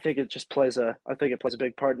 So I think it just plays a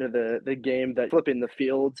big part into the game, that flipping the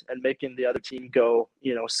field and making the other team go,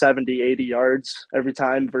 70, 80 yards every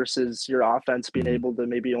time versus your offense being able to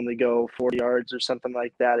maybe only go 40 yards or something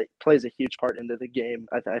like that. It plays a huge part into the game.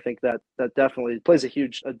 I think that definitely plays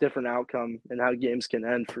a different outcome in how games can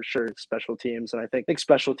end for sure. Special teams, and I think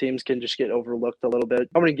special teams can just get overlooked a little bit.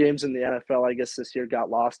 How many games in the NFL, I guess, this year got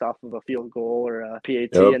lost off of a field goal or a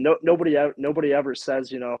PAT, and nobody ever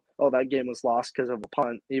says, oh, that game was lost because of a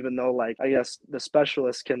punt, even though, like, I guess the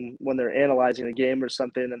specialists can, when they're analyzing a game or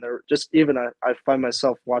something, and they're just, even I find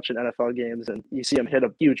myself watching NFL games and you see them hit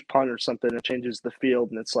a huge punt or something, it changes the field,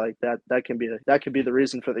 and it's like that can be the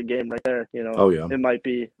reason for the game right there. It might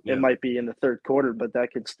be in the third quarter, but that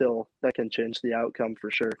can change the outcome for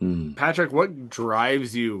sure. Patrick, what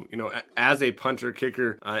drives you, as a punter,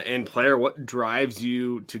 kicker, and player, what drives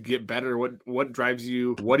you to get better? What drives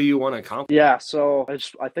you? What do you want to accomplish? Yeah, so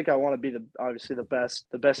I think I want to be obviously the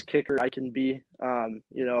best kicker I can be.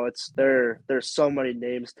 There's so many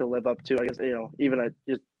names to live up to. I guess, even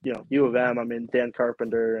at U of M, I mean, Dan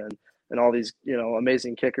Carpenter and and all these,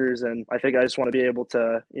 amazing kickers. And I think I just want to be able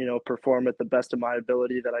to, perform at the best of my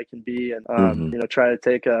ability that I can be, and, try to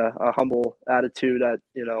take a humble attitude at,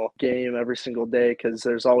 game every single day, because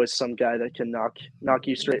there's always some guy that can knock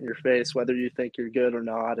you straight in your face, whether you think you're good or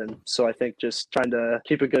not. And so I think just trying to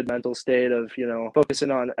keep a good mental state of,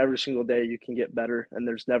 focusing on every single day you can get better, and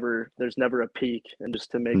there's never a peak, and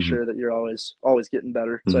just to make sure that you're always getting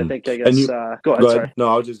better. So I think, I guess, go ahead. Sorry. No,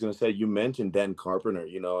 I was just going to say, you mentioned Dan Carpenter,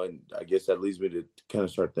 and I guess that leads me to kind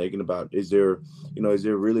of start thinking about, is there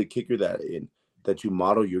really a kicker that you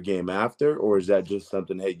model your game after, or is that just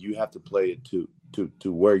something, hey, you have to play it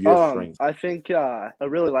to where your strengths? I think I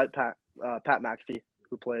really like Pat McAfee,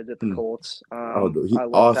 who played at the Colts. He's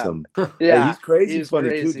awesome. Yeah, he's crazy. He's funny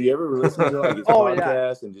crazy. too. Do you ever listen to like his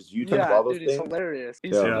podcast and just YouTube all those things? He's hilarious.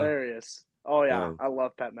 He's hilarious. Oh yeah, I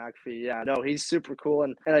love Pat McAfee. Yeah, no, he's super cool,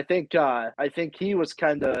 and I think he was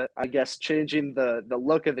kind of, I guess, changing the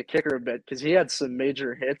look of the kicker a bit, because he had some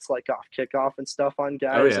major hits like off kickoff and stuff on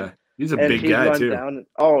guys. Oh yeah. He's a big guy too.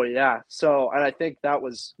 Oh yeah. So, and I think that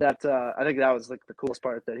was like the coolest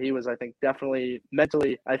part, that he was, I think, definitely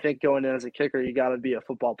mentally, I think, going in as a kicker, you got to be a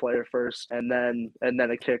football player first, and then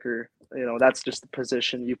a kicker. That's just the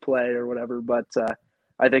position you play or whatever. But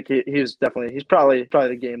I think he's probably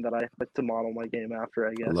the game that I like to model my game after,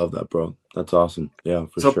 I guess. I love that, bro. That's awesome. Yeah,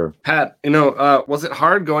 for sure. Pat, was it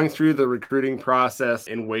hard going through the recruiting process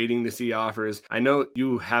and waiting to see offers? I know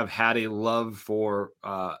you have had a love for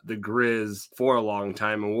the Grizz for a long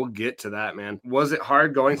time, and we'll get to that, man. Was it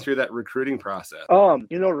hard going through that recruiting process?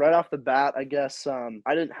 Right off the bat, I guess I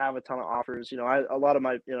didn't have a ton of offers. A lot of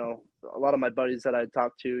my buddies that I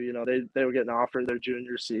talked to, they were getting offered their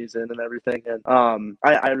junior season and everything, and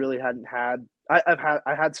I really hadn't had.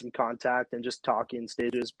 I had some contact and just talking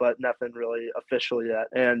stages, but nothing really official yet.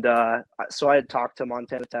 And so I had talked to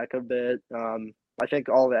Montana Tech a bit. I think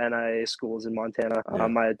all the NIA schools in Montana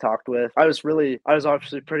I had talked with. I was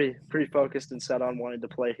obviously pretty focused and set on wanting to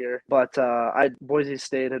play here. But Boise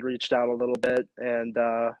State had reached out a little bit, and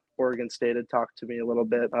Oregon State had talked to me a little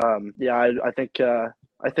bit.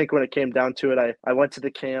 I think when it came down to it, I went to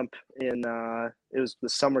the camp in it was the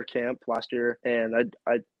summer camp last year, and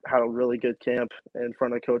I had a really good camp in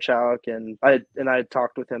front of Coach Halleck, and I had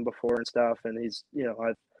talked with him before and stuff, and he's,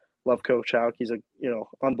 I love Coach Halleck. He's a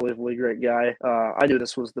unbelievably great guy. I knew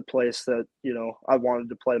this was the place that I wanted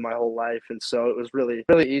to play my whole life, and so it was really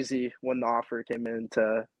really easy when the offer came in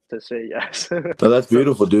to say yes. No, that's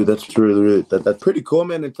beautiful, dude. That's really that's pretty cool,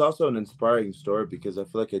 man. It's also an inspiring story, because I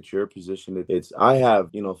feel like at your position, I have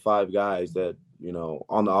 5 guys that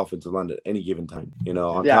on the offensive line at any given time.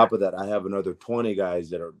 On top of that, I have another 20 guys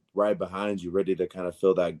that are right behind you, ready to kind of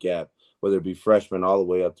fill that gap, whether it be freshmen all the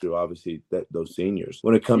way up through, obviously, those seniors.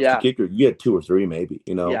 When it comes to kicker, you get 2 or 3 maybe,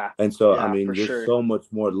 And so, you're so much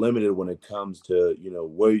more limited when it comes to,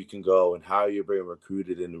 where you can go and how you're being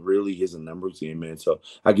recruited, and it really is a numbers game, man. So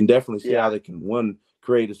I can definitely see how they can,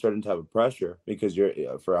 create a certain type of pressure, because you're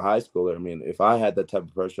for a high schooler. I mean, if I had that type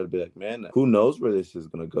of pressure, I'd be like, man, who knows where this is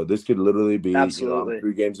going to go? This could literally be, I'm 3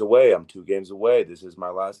 games away. I'm 2 games away. This is my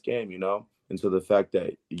last game, And so the fact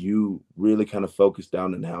that you really kind of focus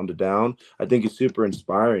down and hound it down, I think it's super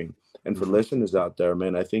inspiring. And for listeners out there,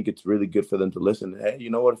 man, I think it's really good for them to listen. Hey, you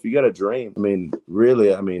know what? If you got a dream,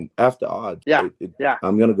 after odds,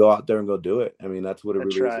 I'm going to go out there and go do it. That's what it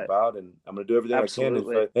really is about. And I'm going to do everything I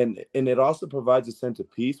can. And it also provides a sense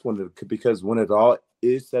of peace because when it all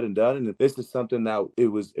is said and done, and this is something that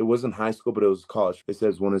it wasn't high school, but it was college. It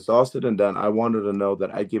says, when it's all said and done, I wanted to know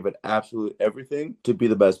that I give it absolutely everything to be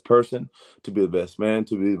the best person, to be the best man,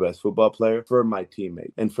 to be the best football player for my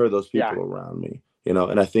teammate and for those people around me.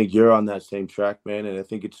 And I think you're on that same track, man. And I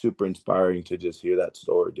think it's super inspiring to just hear that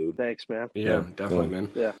story, dude. Thanks, man. Yeah, definitely, man.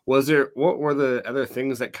 Yeah. What were the other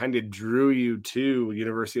things that kind of drew you to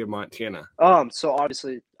University of Montana? So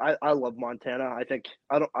obviously I love Montana. I think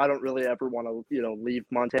I don't really ever want to, leave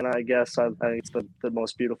Montana, I guess. I think it's the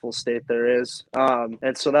most beautiful state there is.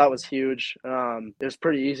 And so that was huge. It was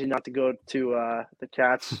pretty easy not to go to the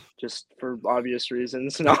Cats, just for obvious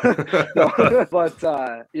reasons. No. But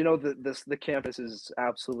the campus is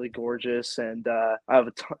absolutely gorgeous, and I have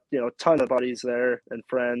a ton of buddies there and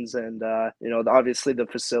friends, and obviously the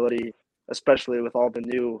facility, especially with all the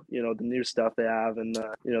new stuff they have, and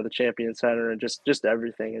the Champion Center, and just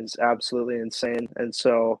everything is absolutely insane. And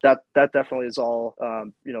so that definitely is all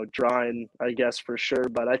drawing, I guess, for sure.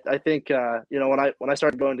 But I think when I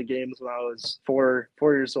started going to games when I was four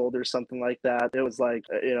years old or something like that, it was like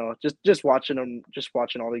just watching them, just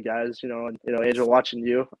watching all the guys, and Angel, watching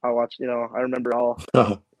you, I remember all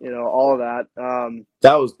all of that.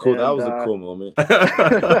 That was cool. And, that was a cool moment.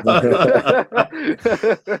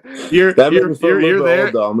 you're That made me feel a little bit there.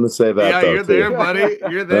 old, though. I'm gonna say that. Yeah, though, you're too. there, buddy.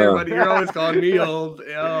 You're there, Yeah. buddy. You're always calling me old.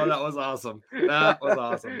 Oh, that was awesome. That was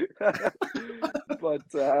awesome. But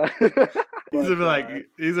He's gonna be like,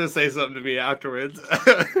 he's gonna say something to me afterwards.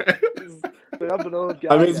 I'm an old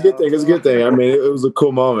guy. I mean, it's a good thing. It's a good thing. I mean, it was a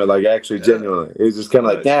cool moment. Like, actually, genuinely, it was just kind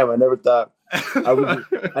of like, damn, I never thought.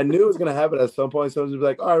 I knew it was gonna happen at some point. Someone's gonna be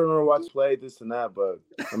like, "Oh, I remember watch play this and that." But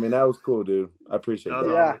I mean, that was cool, dude. I appreciate that.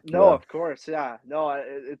 Yeah, no, of course, yeah, no,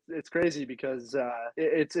 it's crazy because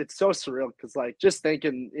it's so surreal because like just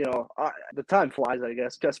thinking, the time flies, I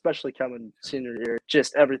guess, especially coming senior year,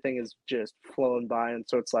 just everything is just flowing by, and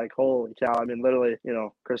so it's like, holy cow! I mean, literally,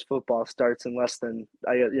 Chris, football starts in less than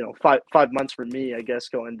 5 months for me, I guess,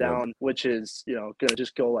 going down, which is gonna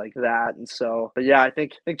just go like that, and so, but yeah, I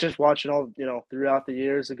think just watching all throughout the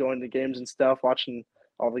years of going to games and stuff, watching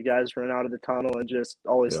all the guys run out of the tunnel and just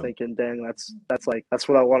always thinking, dang, that's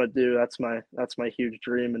what I want to do. That's my huge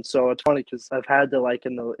dream. And so it's funny because I've had to, like,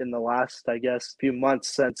 in the last, I guess, few months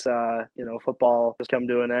since football has come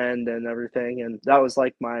to an end and everything, and that was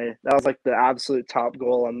like the absolute top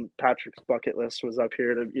goal on Patrick's bucket list, was up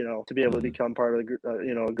here to be able to become part of the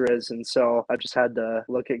Grizz. And so I just had to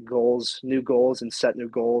look at new goals and set new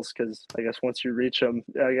goals, because I guess once you reach them,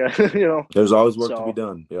 I guess there's always work to be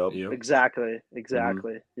done. Yep. Exactly.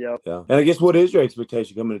 Mm-hmm. Yep. Yeah. And I guess, what is your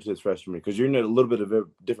expectation coming into this freshman year? Because you're in a little bit of a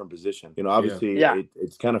different position. Obviously,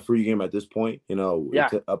 it's kind of free game at this point.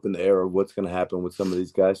 It's up in the air of what's going to happen with some of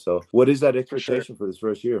these guys. So, what is that expectation for this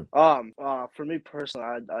first year? For me personally,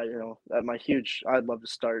 I'd love to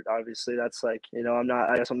start. Obviously, that's like, I'm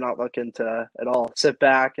not looking to at all sit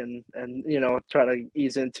back and try to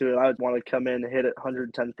ease into it. I would want to come in and hit it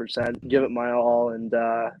 110%, give it my all, and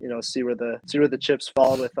see where the chips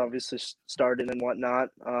fall with obviously starting and whatnot.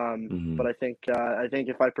 But I think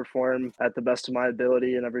if I perform at the best of my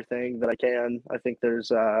ability and everything that I can, I think there's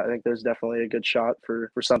definitely a good shot for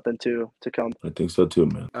something to come. I think so too,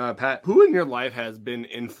 man. Pat, who in your life has been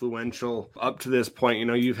influential up to this point?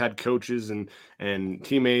 You've had coaches and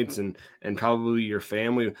teammates and probably your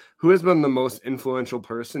family. Who has been the most influential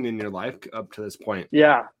person in your life up to this point?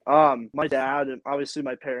 Yeah. My dad and obviously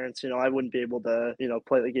my parents. I wouldn't be able to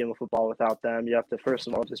play the game of football without them. You have to first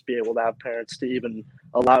of all just be able to have parents to even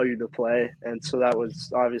allow you to play, and so that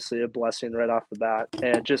was obviously a blessing right off the bat.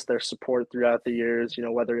 And just their support throughout the years,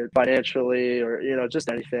 whether it's financially or just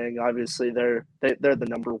anything. Obviously they're the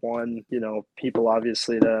number one people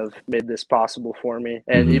obviously that have made this possible for me,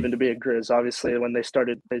 and even to be a Grizz. Obviously when they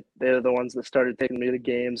started, they're the ones that started taking me to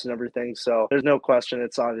games and everything. So there's no question.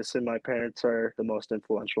 It's obviously my parents are the most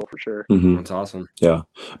influential for sure. That's awesome. Yeah.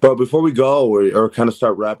 But before we go or kind of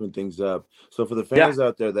start wrapping things up, so for the fans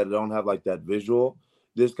out there that don't have like that visual,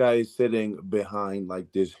 this guy is sitting behind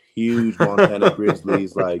like this huge Montana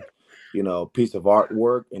Grizzlies piece of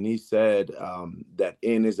artwork, and he said that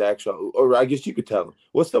in his actual, or I guess you could tell him,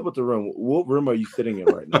 what's up with the room? What room are you sitting in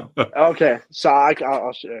right now? Okay, so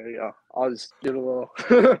I'll show you. I'll just do a little.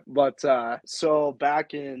 But so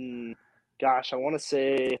back in, gosh, I want to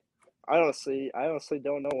say, I honestly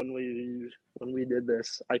don't know when we did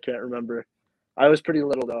this. I can't remember. I was pretty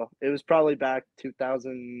little though. It was probably back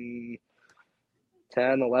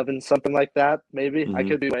 2010, 11, something like that. Maybe I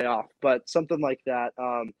could be way off, but something like that.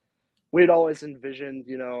 We'd always envisioned,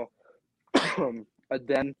 a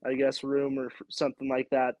den, I guess, room or something like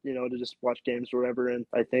that, to just watch games or whatever. And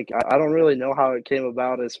I think I don't really know how it came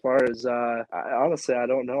about as far as honestly, I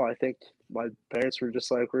don't know. I think my parents were just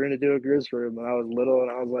like, we're gonna do a Grizz room, and I was little, and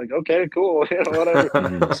I was like, okay, cool,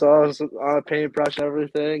 whatever. So I was on a paintbrush and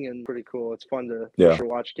everything, and pretty cool. It's fun to sure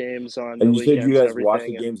watch games on. And you said you guys watch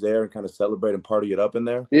the games there and kind of celebrate and party it up in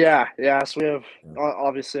there. Yeah. So we have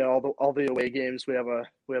obviously all the away games. We have a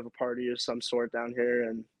party of some sort down here,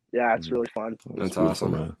 and yeah, it's really fun. That's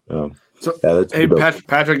awesome, man. Yeah. So, hey,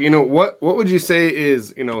 Patrick, what would you say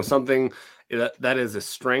is something that is a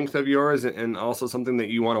strength of yours, and also something that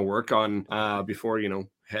you want to work on before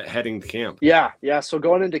heading to camp? Yeah. So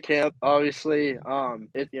going into camp, obviously,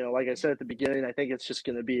 like I said at the beginning, I think it's just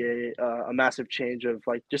going to be a massive change of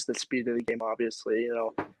like just the speed of the game. Obviously,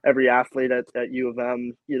 every athlete at U of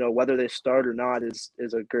M, whether they start or not, is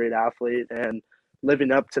a great athlete, and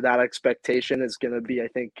living up to that expectation is going to be, I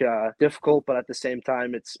think, difficult, but at the same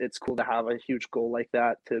time, it's cool to have a huge goal like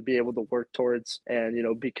that to be able to work towards and,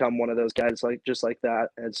 become one of those guys just like that.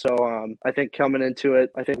 And so I think coming into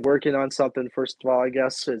it, I think working on something, first of all, I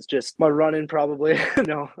guess, is just my running probably,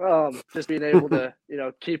 just being able to,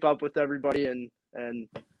 keep up with everybody and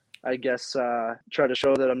I guess try to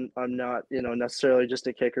show that I'm not, you know, necessarily just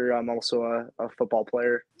a kicker. I'm also a football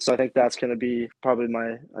player. So I think that's going to be probably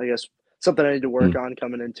my, I guess, something I need to work on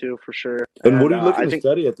coming into for sure. And what are you looking I to think,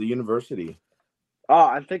 study at the university?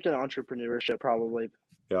 I'm thinking entrepreneurship probably.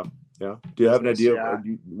 Yeah. Yeah. Do you have an Business, idea yeah.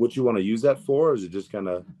 of what you want to use that for? Or is it just kind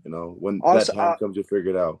of, you know, when Honestly, that time comes, you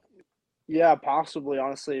figure it out? yeah, possibly.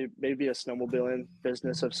 Honestly, maybe a snowmobiling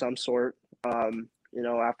business of some sort. You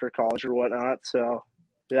know, after college or whatnot. So,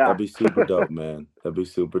 yeah. That'd be super dope, man. That'd be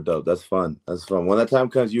super dope. That's fun. That's fun. When that time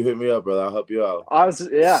comes, you hit me up, brother. I'll help you out.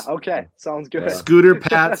 Yeah. Okay. Sounds good. Yeah. Scooter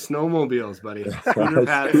Pat snowmobiles, buddy. Scooter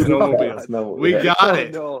Pat snowmobiles. We got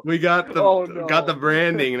it. No. We got the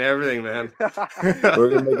branding and everything, man.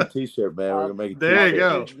 We're gonna make a T-shirt, man. We're gonna make a there you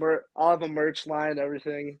go. I'll have a merch line,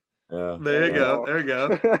 everything. Yeah. There you go. There you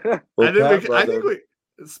go. Well, I think we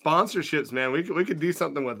sponsorships, man. We could do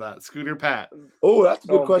something with that. Scooter Pat. Oh, that's a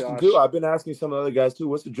good question gosh. too. I've been asking some other guys too.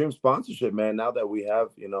 What's the dream sponsorship, man? Now that we have,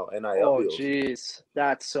 you know, NIL Oh, deals. jeez,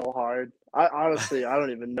 that's so hard. I honestly, I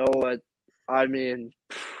don't even know what. I mean,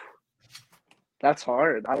 that's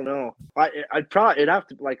hard. I don't know. I'd probably it'd have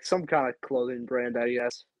to like some kind of clothing brand, I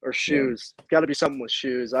guess, or shoes. Yeah. Got to be something with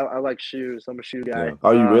shoes. I like shoes. I'm a shoe guy. Yeah.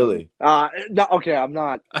 Are you really? No, okay, I'm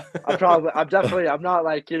not. I'm not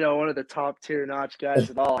like, you know, one of the top tier notch guys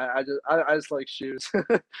at all. I just like shoes.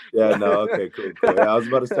 Yeah, no, okay, cool. Yeah, I was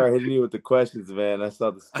about to start hitting you with the questions, man. I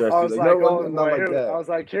saw the stress. I was like, like, no, oh, not like that. I was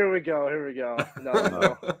like, here we go.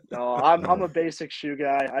 No. I'm a basic shoe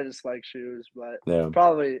guy. I just like shoes, but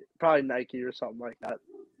probably Nike or something like that.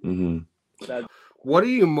 Mm-hmm. What are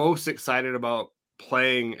you most excited about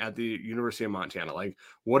playing at the University of Montana? Like,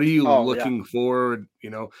 what are you looking forward? You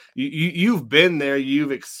know, you've been there,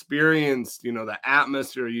 you've experienced, you know, the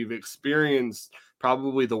atmosphere, you've experienced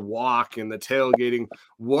probably the walk and the tailgating.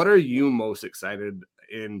 What are you most excited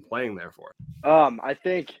in playing there for? I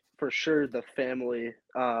think for sure the family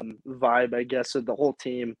vibe, I guess, of the whole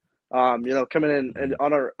team. You know, coming in and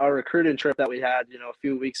on our recruiting trip that we had, you know, a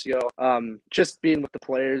few weeks ago, just being with the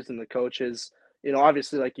players and the coaches, you know,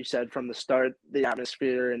 obviously, like you said, from the start, the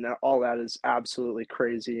atmosphere and all that is absolutely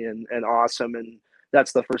crazy and awesome. And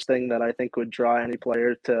that's the first thing that I think would draw any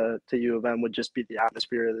player to U of M would just be the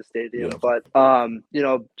atmosphere of the stadium. Yeah. But, you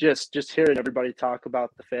know, just hearing everybody talk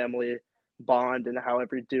about the family bond and how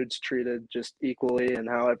every dude's treated just equally and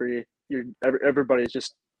how everybody's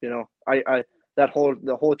just, you know, the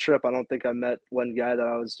whole trip, I don't think I met one guy that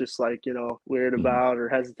I was just like, you know, weird about or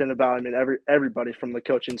hesitant about. I mean, everybody from the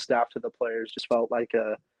coaching staff to the players just felt like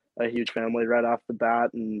a huge family right off the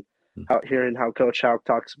bat. And hearing how Coach Houck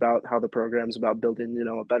talks about how the program's about building, you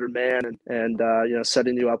know, a better man and you know,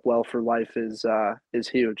 setting you up well for life is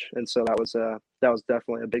huge. And so that was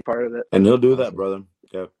definitely a big part of it. And he'll do that, brother.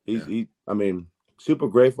 Yeah, I mean, super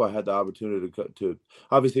grateful I had the opportunity to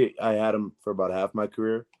obviously I had him for about half my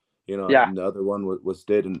career. You know, and the other one was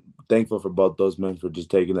Stid, and thankful for both those men for just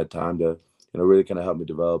taking that time to, you know, really kind of help me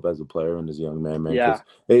develop as a player and as a young man, man. Yeah.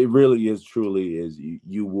 It really is, truly is,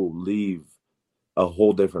 you will leave a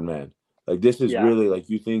whole different man. Like, this is really, like,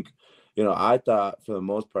 you think, you know, I thought for the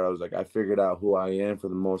most part, I was like, I figured out who I am for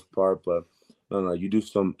the most part, but no, you do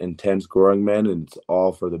some intense growing, man, and it's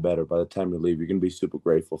all for the better. By the time you leave, you're going to be super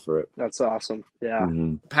grateful for it. That's awesome. Yeah.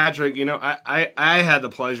 Mm-hmm. Patrick, you know, I had the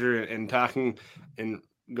pleasure in talking and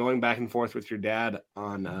going back and forth with your dad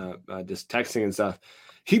on just texting and stuff.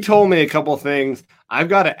 He told me a couple things I've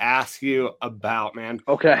got to ask you about, man.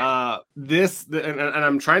 Okay. And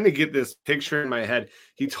I'm trying to get this picture in my head.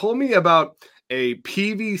 He told me about a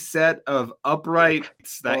PV set of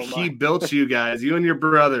uprights that he built you guys, you and your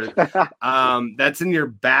brother, that's in your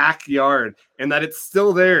backyard and that it's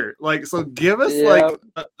still there. Like, so give us like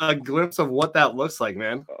a glimpse of what that looks like,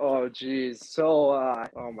 man. Oh, geez. So,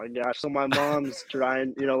 oh my gosh. So my mom's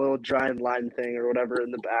drying, you know, little drying line thing or whatever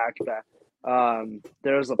in the back.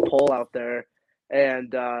 There's a pole out there.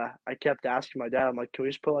 And I kept asking my dad, I'm like, can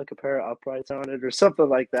we just put like a pair of uprights on it or something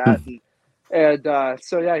like that? And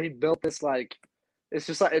so yeah, he built this like it's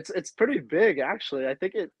just like it's pretty big actually. I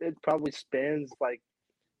think it probably spans like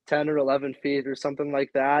 10 or 11 feet or something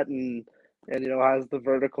like that, and you know has the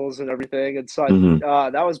verticals and everything. And so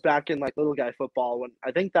that was back in like little guy football when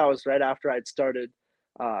I think that was right after I'd started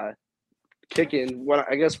kicking. When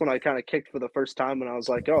I kind of kicked for the first time, and I was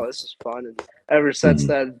like, oh, this is fun. And ever since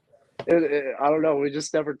then, I don't know, we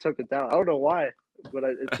just never took it down. I don't know why, but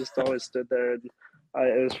it just always stood there. And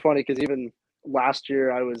it was funny because even last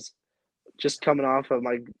year I was just coming off of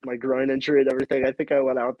my groin injury and everything. I think I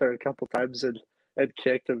went out there a couple times and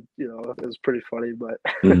kicked, and you know it was pretty funny. But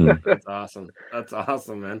That's awesome. That's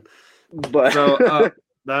awesome, man. But so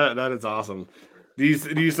that is awesome. Do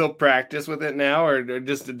you still practice with it now, or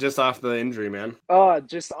just off the injury, man?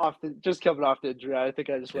 Just coming off the injury. I think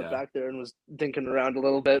I just went Yeah. back there and was dinking around a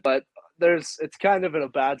little bit, but it's kind of in a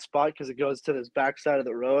bad spot because it goes to this backside of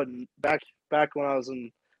the road, and back when I was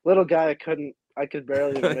a little guy, I could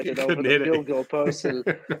barely even make it over the field goal post, and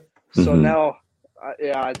so now,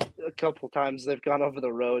 a couple times they've gone over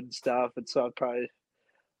the road and stuff, and so I'll probably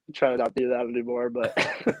try to not do that anymore, but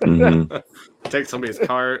take somebody's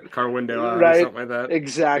car window out right, or something like that.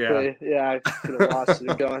 Exactly. Yeah, I could have lost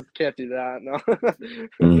it going. Can't do that. No.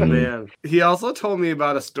 Man, he also told me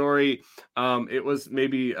about a story. It was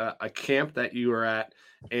maybe a camp that you were at,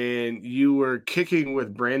 and you were kicking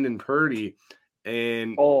with Brandon Purdy,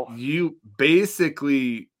 and you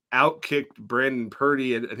basically outkicked Brandon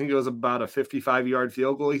Purdy. I think it was about a 55-yard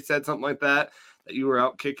field goal. He said something like that you were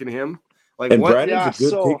outkicking him. Like, and Brandon's a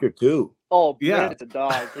good kicker too. Oh, Brandon's a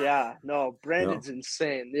dog. Yeah, no, Brandon's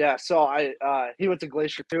insane. Yeah, so he went to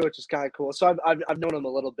Glacier too, which is kind of cool. So I've known him a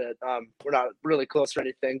little bit. We're not really close or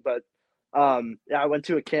anything, but I went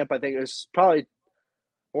to a camp. I think it was probably,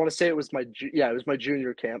 I want to say it was my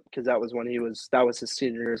junior camp, because that was his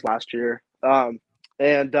senior year's last year. We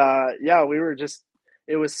were just,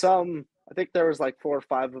 it was I think there was like 4 or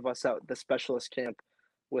 5 of us out at the specialist camp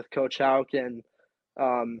with Coach Hauk, and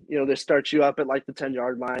they start you up at like the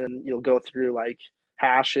 10-yard line, and you'll go through like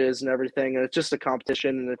hashes and everything, and it's just a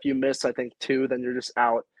competition, and if you miss, I think 2, then you're just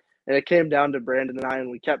out. And it came down to Brandon and I, and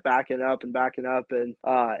we kept backing up, and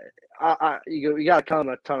you got to cut him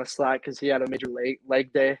a ton of slack because he had a major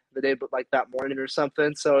leg day the day, but like that morning or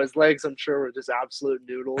something. So his legs, I'm sure, were just absolute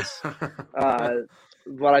noodles.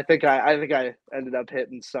 But I think I ended up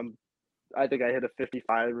hitting I think I hit a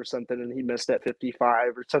 55 or something, and he missed at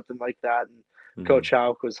 55 or something like that. And Coach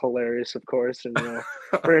Hauk was hilarious, of course. And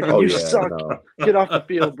Brandon, suck. No. Get off the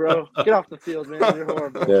field, bro. Get off the field, man. You're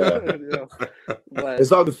horrible. Yeah. But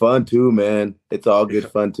it's all good fun too, man. It's all good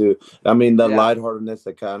fun too. I mean, the lightheartedness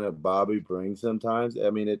that kind of Bobby brings sometimes. I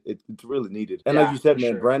mean, it's really needed. And like you said,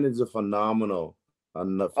 man, Brandon's a phenomenal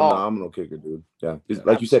kicker, dude. Yeah,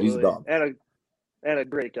 like you said, he's a dog and a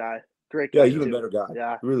great guy. Great guy. Yeah, even better guy.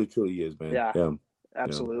 Yeah, really, truly is, man. Yeah.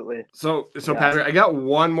 Absolutely. So Patrick, I got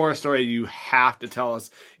one more story you have to tell us.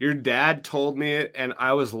 Your dad told me it, and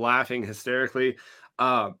I was laughing hysterically.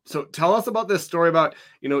 So tell us about this story about,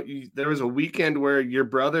 there was a weekend where your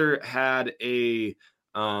brother had a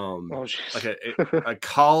a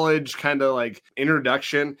college kind of like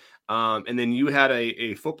introduction, and then you had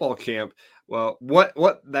a football camp. Well,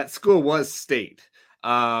 what that school was state.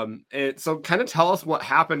 And so kind of tell us what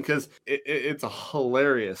happened, because it's a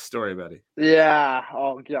hilarious story, buddy. Yeah.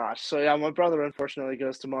 Oh gosh. So yeah, my brother unfortunately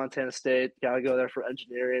goes to Montana State. Gotta go there for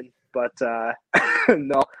engineering, but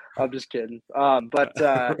no, I'm just kidding.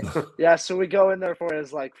 So we go in there for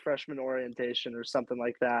his like freshman orientation or something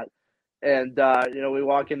like that, and we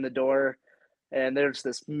walk in the door, and there's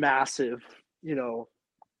this massive,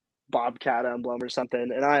 Bobcat emblem or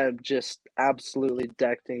something, and I am just absolutely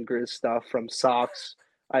decked in Grizz stuff, from socks.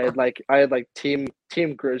 I had like team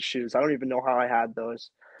Grizz shoes. I don't even know how I had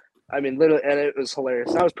those. I mean, literally, and it was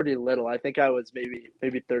hilarious. I was pretty little. I think I was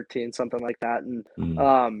maybe 13, something like that. And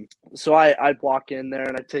so I walk in there,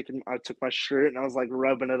 and I took my shirt, and I was like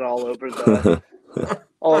rubbing it all over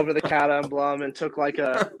the cat emblem, and took like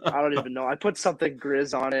I don't even know. I put something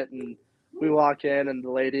Grizz on it, and we walk in, and the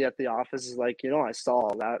lady at the office is like, I saw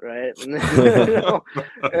all that, right?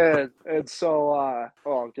 And so,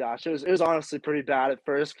 oh gosh, it was honestly pretty bad at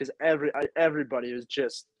first, because everybody was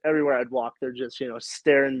just, everywhere I'd walk, they're just,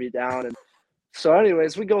 staring me down. And so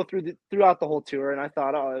anyways, we go throughout the whole tour, and I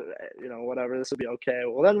thought, whatever, this will be okay.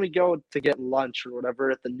 Well, then we go to get lunch or whatever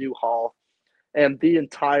at the new hall, and the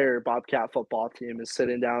entire Bobcat football team is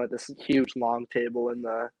sitting down at this huge long table in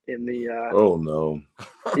the oh no.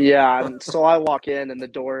 Yeah, and so I walk in the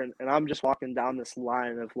door, and I'm just walking down this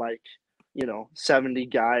line of like 70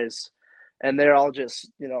 guys, and they're all just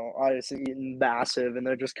obviously eating massive, and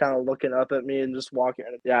they're just kind of looking up at me and just walking.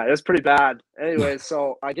 Yeah, it was pretty bad. Anyway,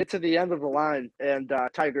 so I get to the end of the line, and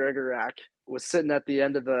Ty Gregorak was sitting at the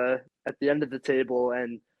end of the table,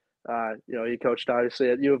 and he coached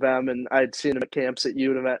obviously at U of M, and I'd seen him at camps at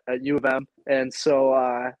U of M. And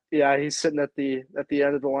so, he's sitting at the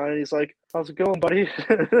end of the line, and he's like, "How's it going, buddy?"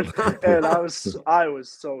 And I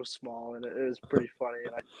was so small, and it was pretty funny.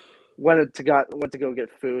 And I went to go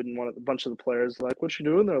get food, and a bunch of the players were like, "What you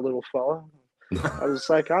doing there, little fella?" I was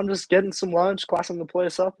like, "I'm just getting some lunch, classing the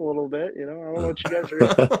place up a little bit. I don't know what you guys are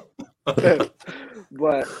doing."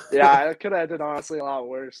 But yeah, it could have ended honestly a lot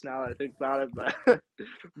worse now that I think about it.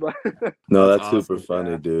 But no, that's awesome. Super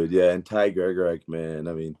funny, dude. Yeah, and Ty Gregorak, man.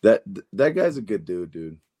 I mean, that guy's a good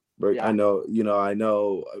dude. But Yeah. I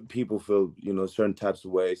know people feel, certain types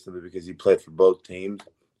of ways simply because he played for both teams.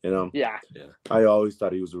 Yeah. I always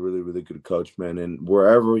thought he was a really, really good coach, man. And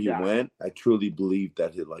wherever he Yeah. went, I truly believe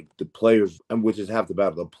that the players, and which is half the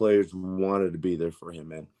battle, the players wanted to be there for him,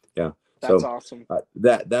 man. Yeah. That's So awesome.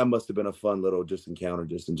 that must have been a fun little just encounter,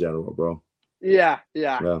 just in general, bro. Yeah.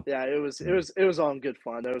 It was all in good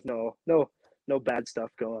fun. There was no bad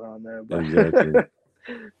stuff going on there. But Exactly.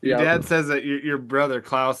 Your Yep. dad says that your brother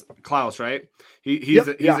Klaus, right? He's Yep,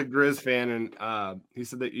 a yeah. Grizz fan, and he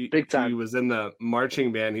said that Big time. he was in the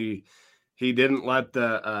marching band. He didn't let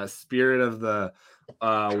the spirit of the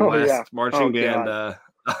West marching band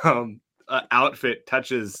outfit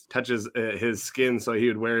touches his skin, so he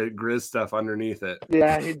would wear Grizz stuff underneath it.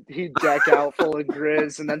 Yeah, he'd deck out full of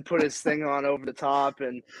Grizz and then put his thing on over the top,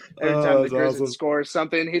 and every time the Grizz would score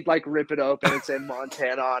something, he'd like rip it open and say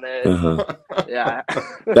Montana on it. Uh-huh. Yeah.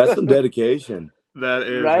 That's some dedication. That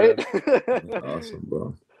is right. That's awesome,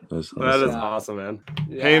 bro. That's awesome. That is awesome, man.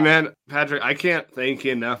 Yeah. Hey, man, Patrick, I can't thank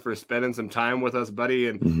you enough for spending some time with us, buddy,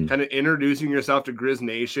 and kind of introducing yourself to Grizz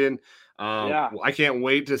Nation. I can't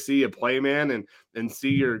wait to see you play, man, and see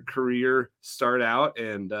your career start out.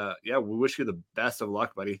 And we wish you the best of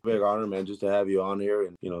luck, buddy. Big honor, man, just to have you on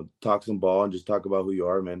here and talk some ball and just talk about who you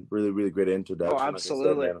are, man. Really, really great introduction. Oh, absolutely.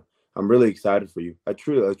 Like I said, man, I'm really excited for you. I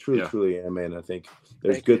truly am, man. I think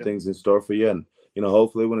there's good things in store for you, and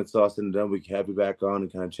hopefully when it's all said and done, we can have you back on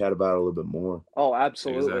and kind of chat about it a little bit more. Oh,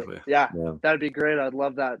 absolutely. Exactly. Yeah, that'd be great. I'd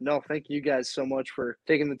love that. No, thank you guys so much for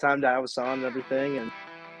taking the time to have us on and everything. And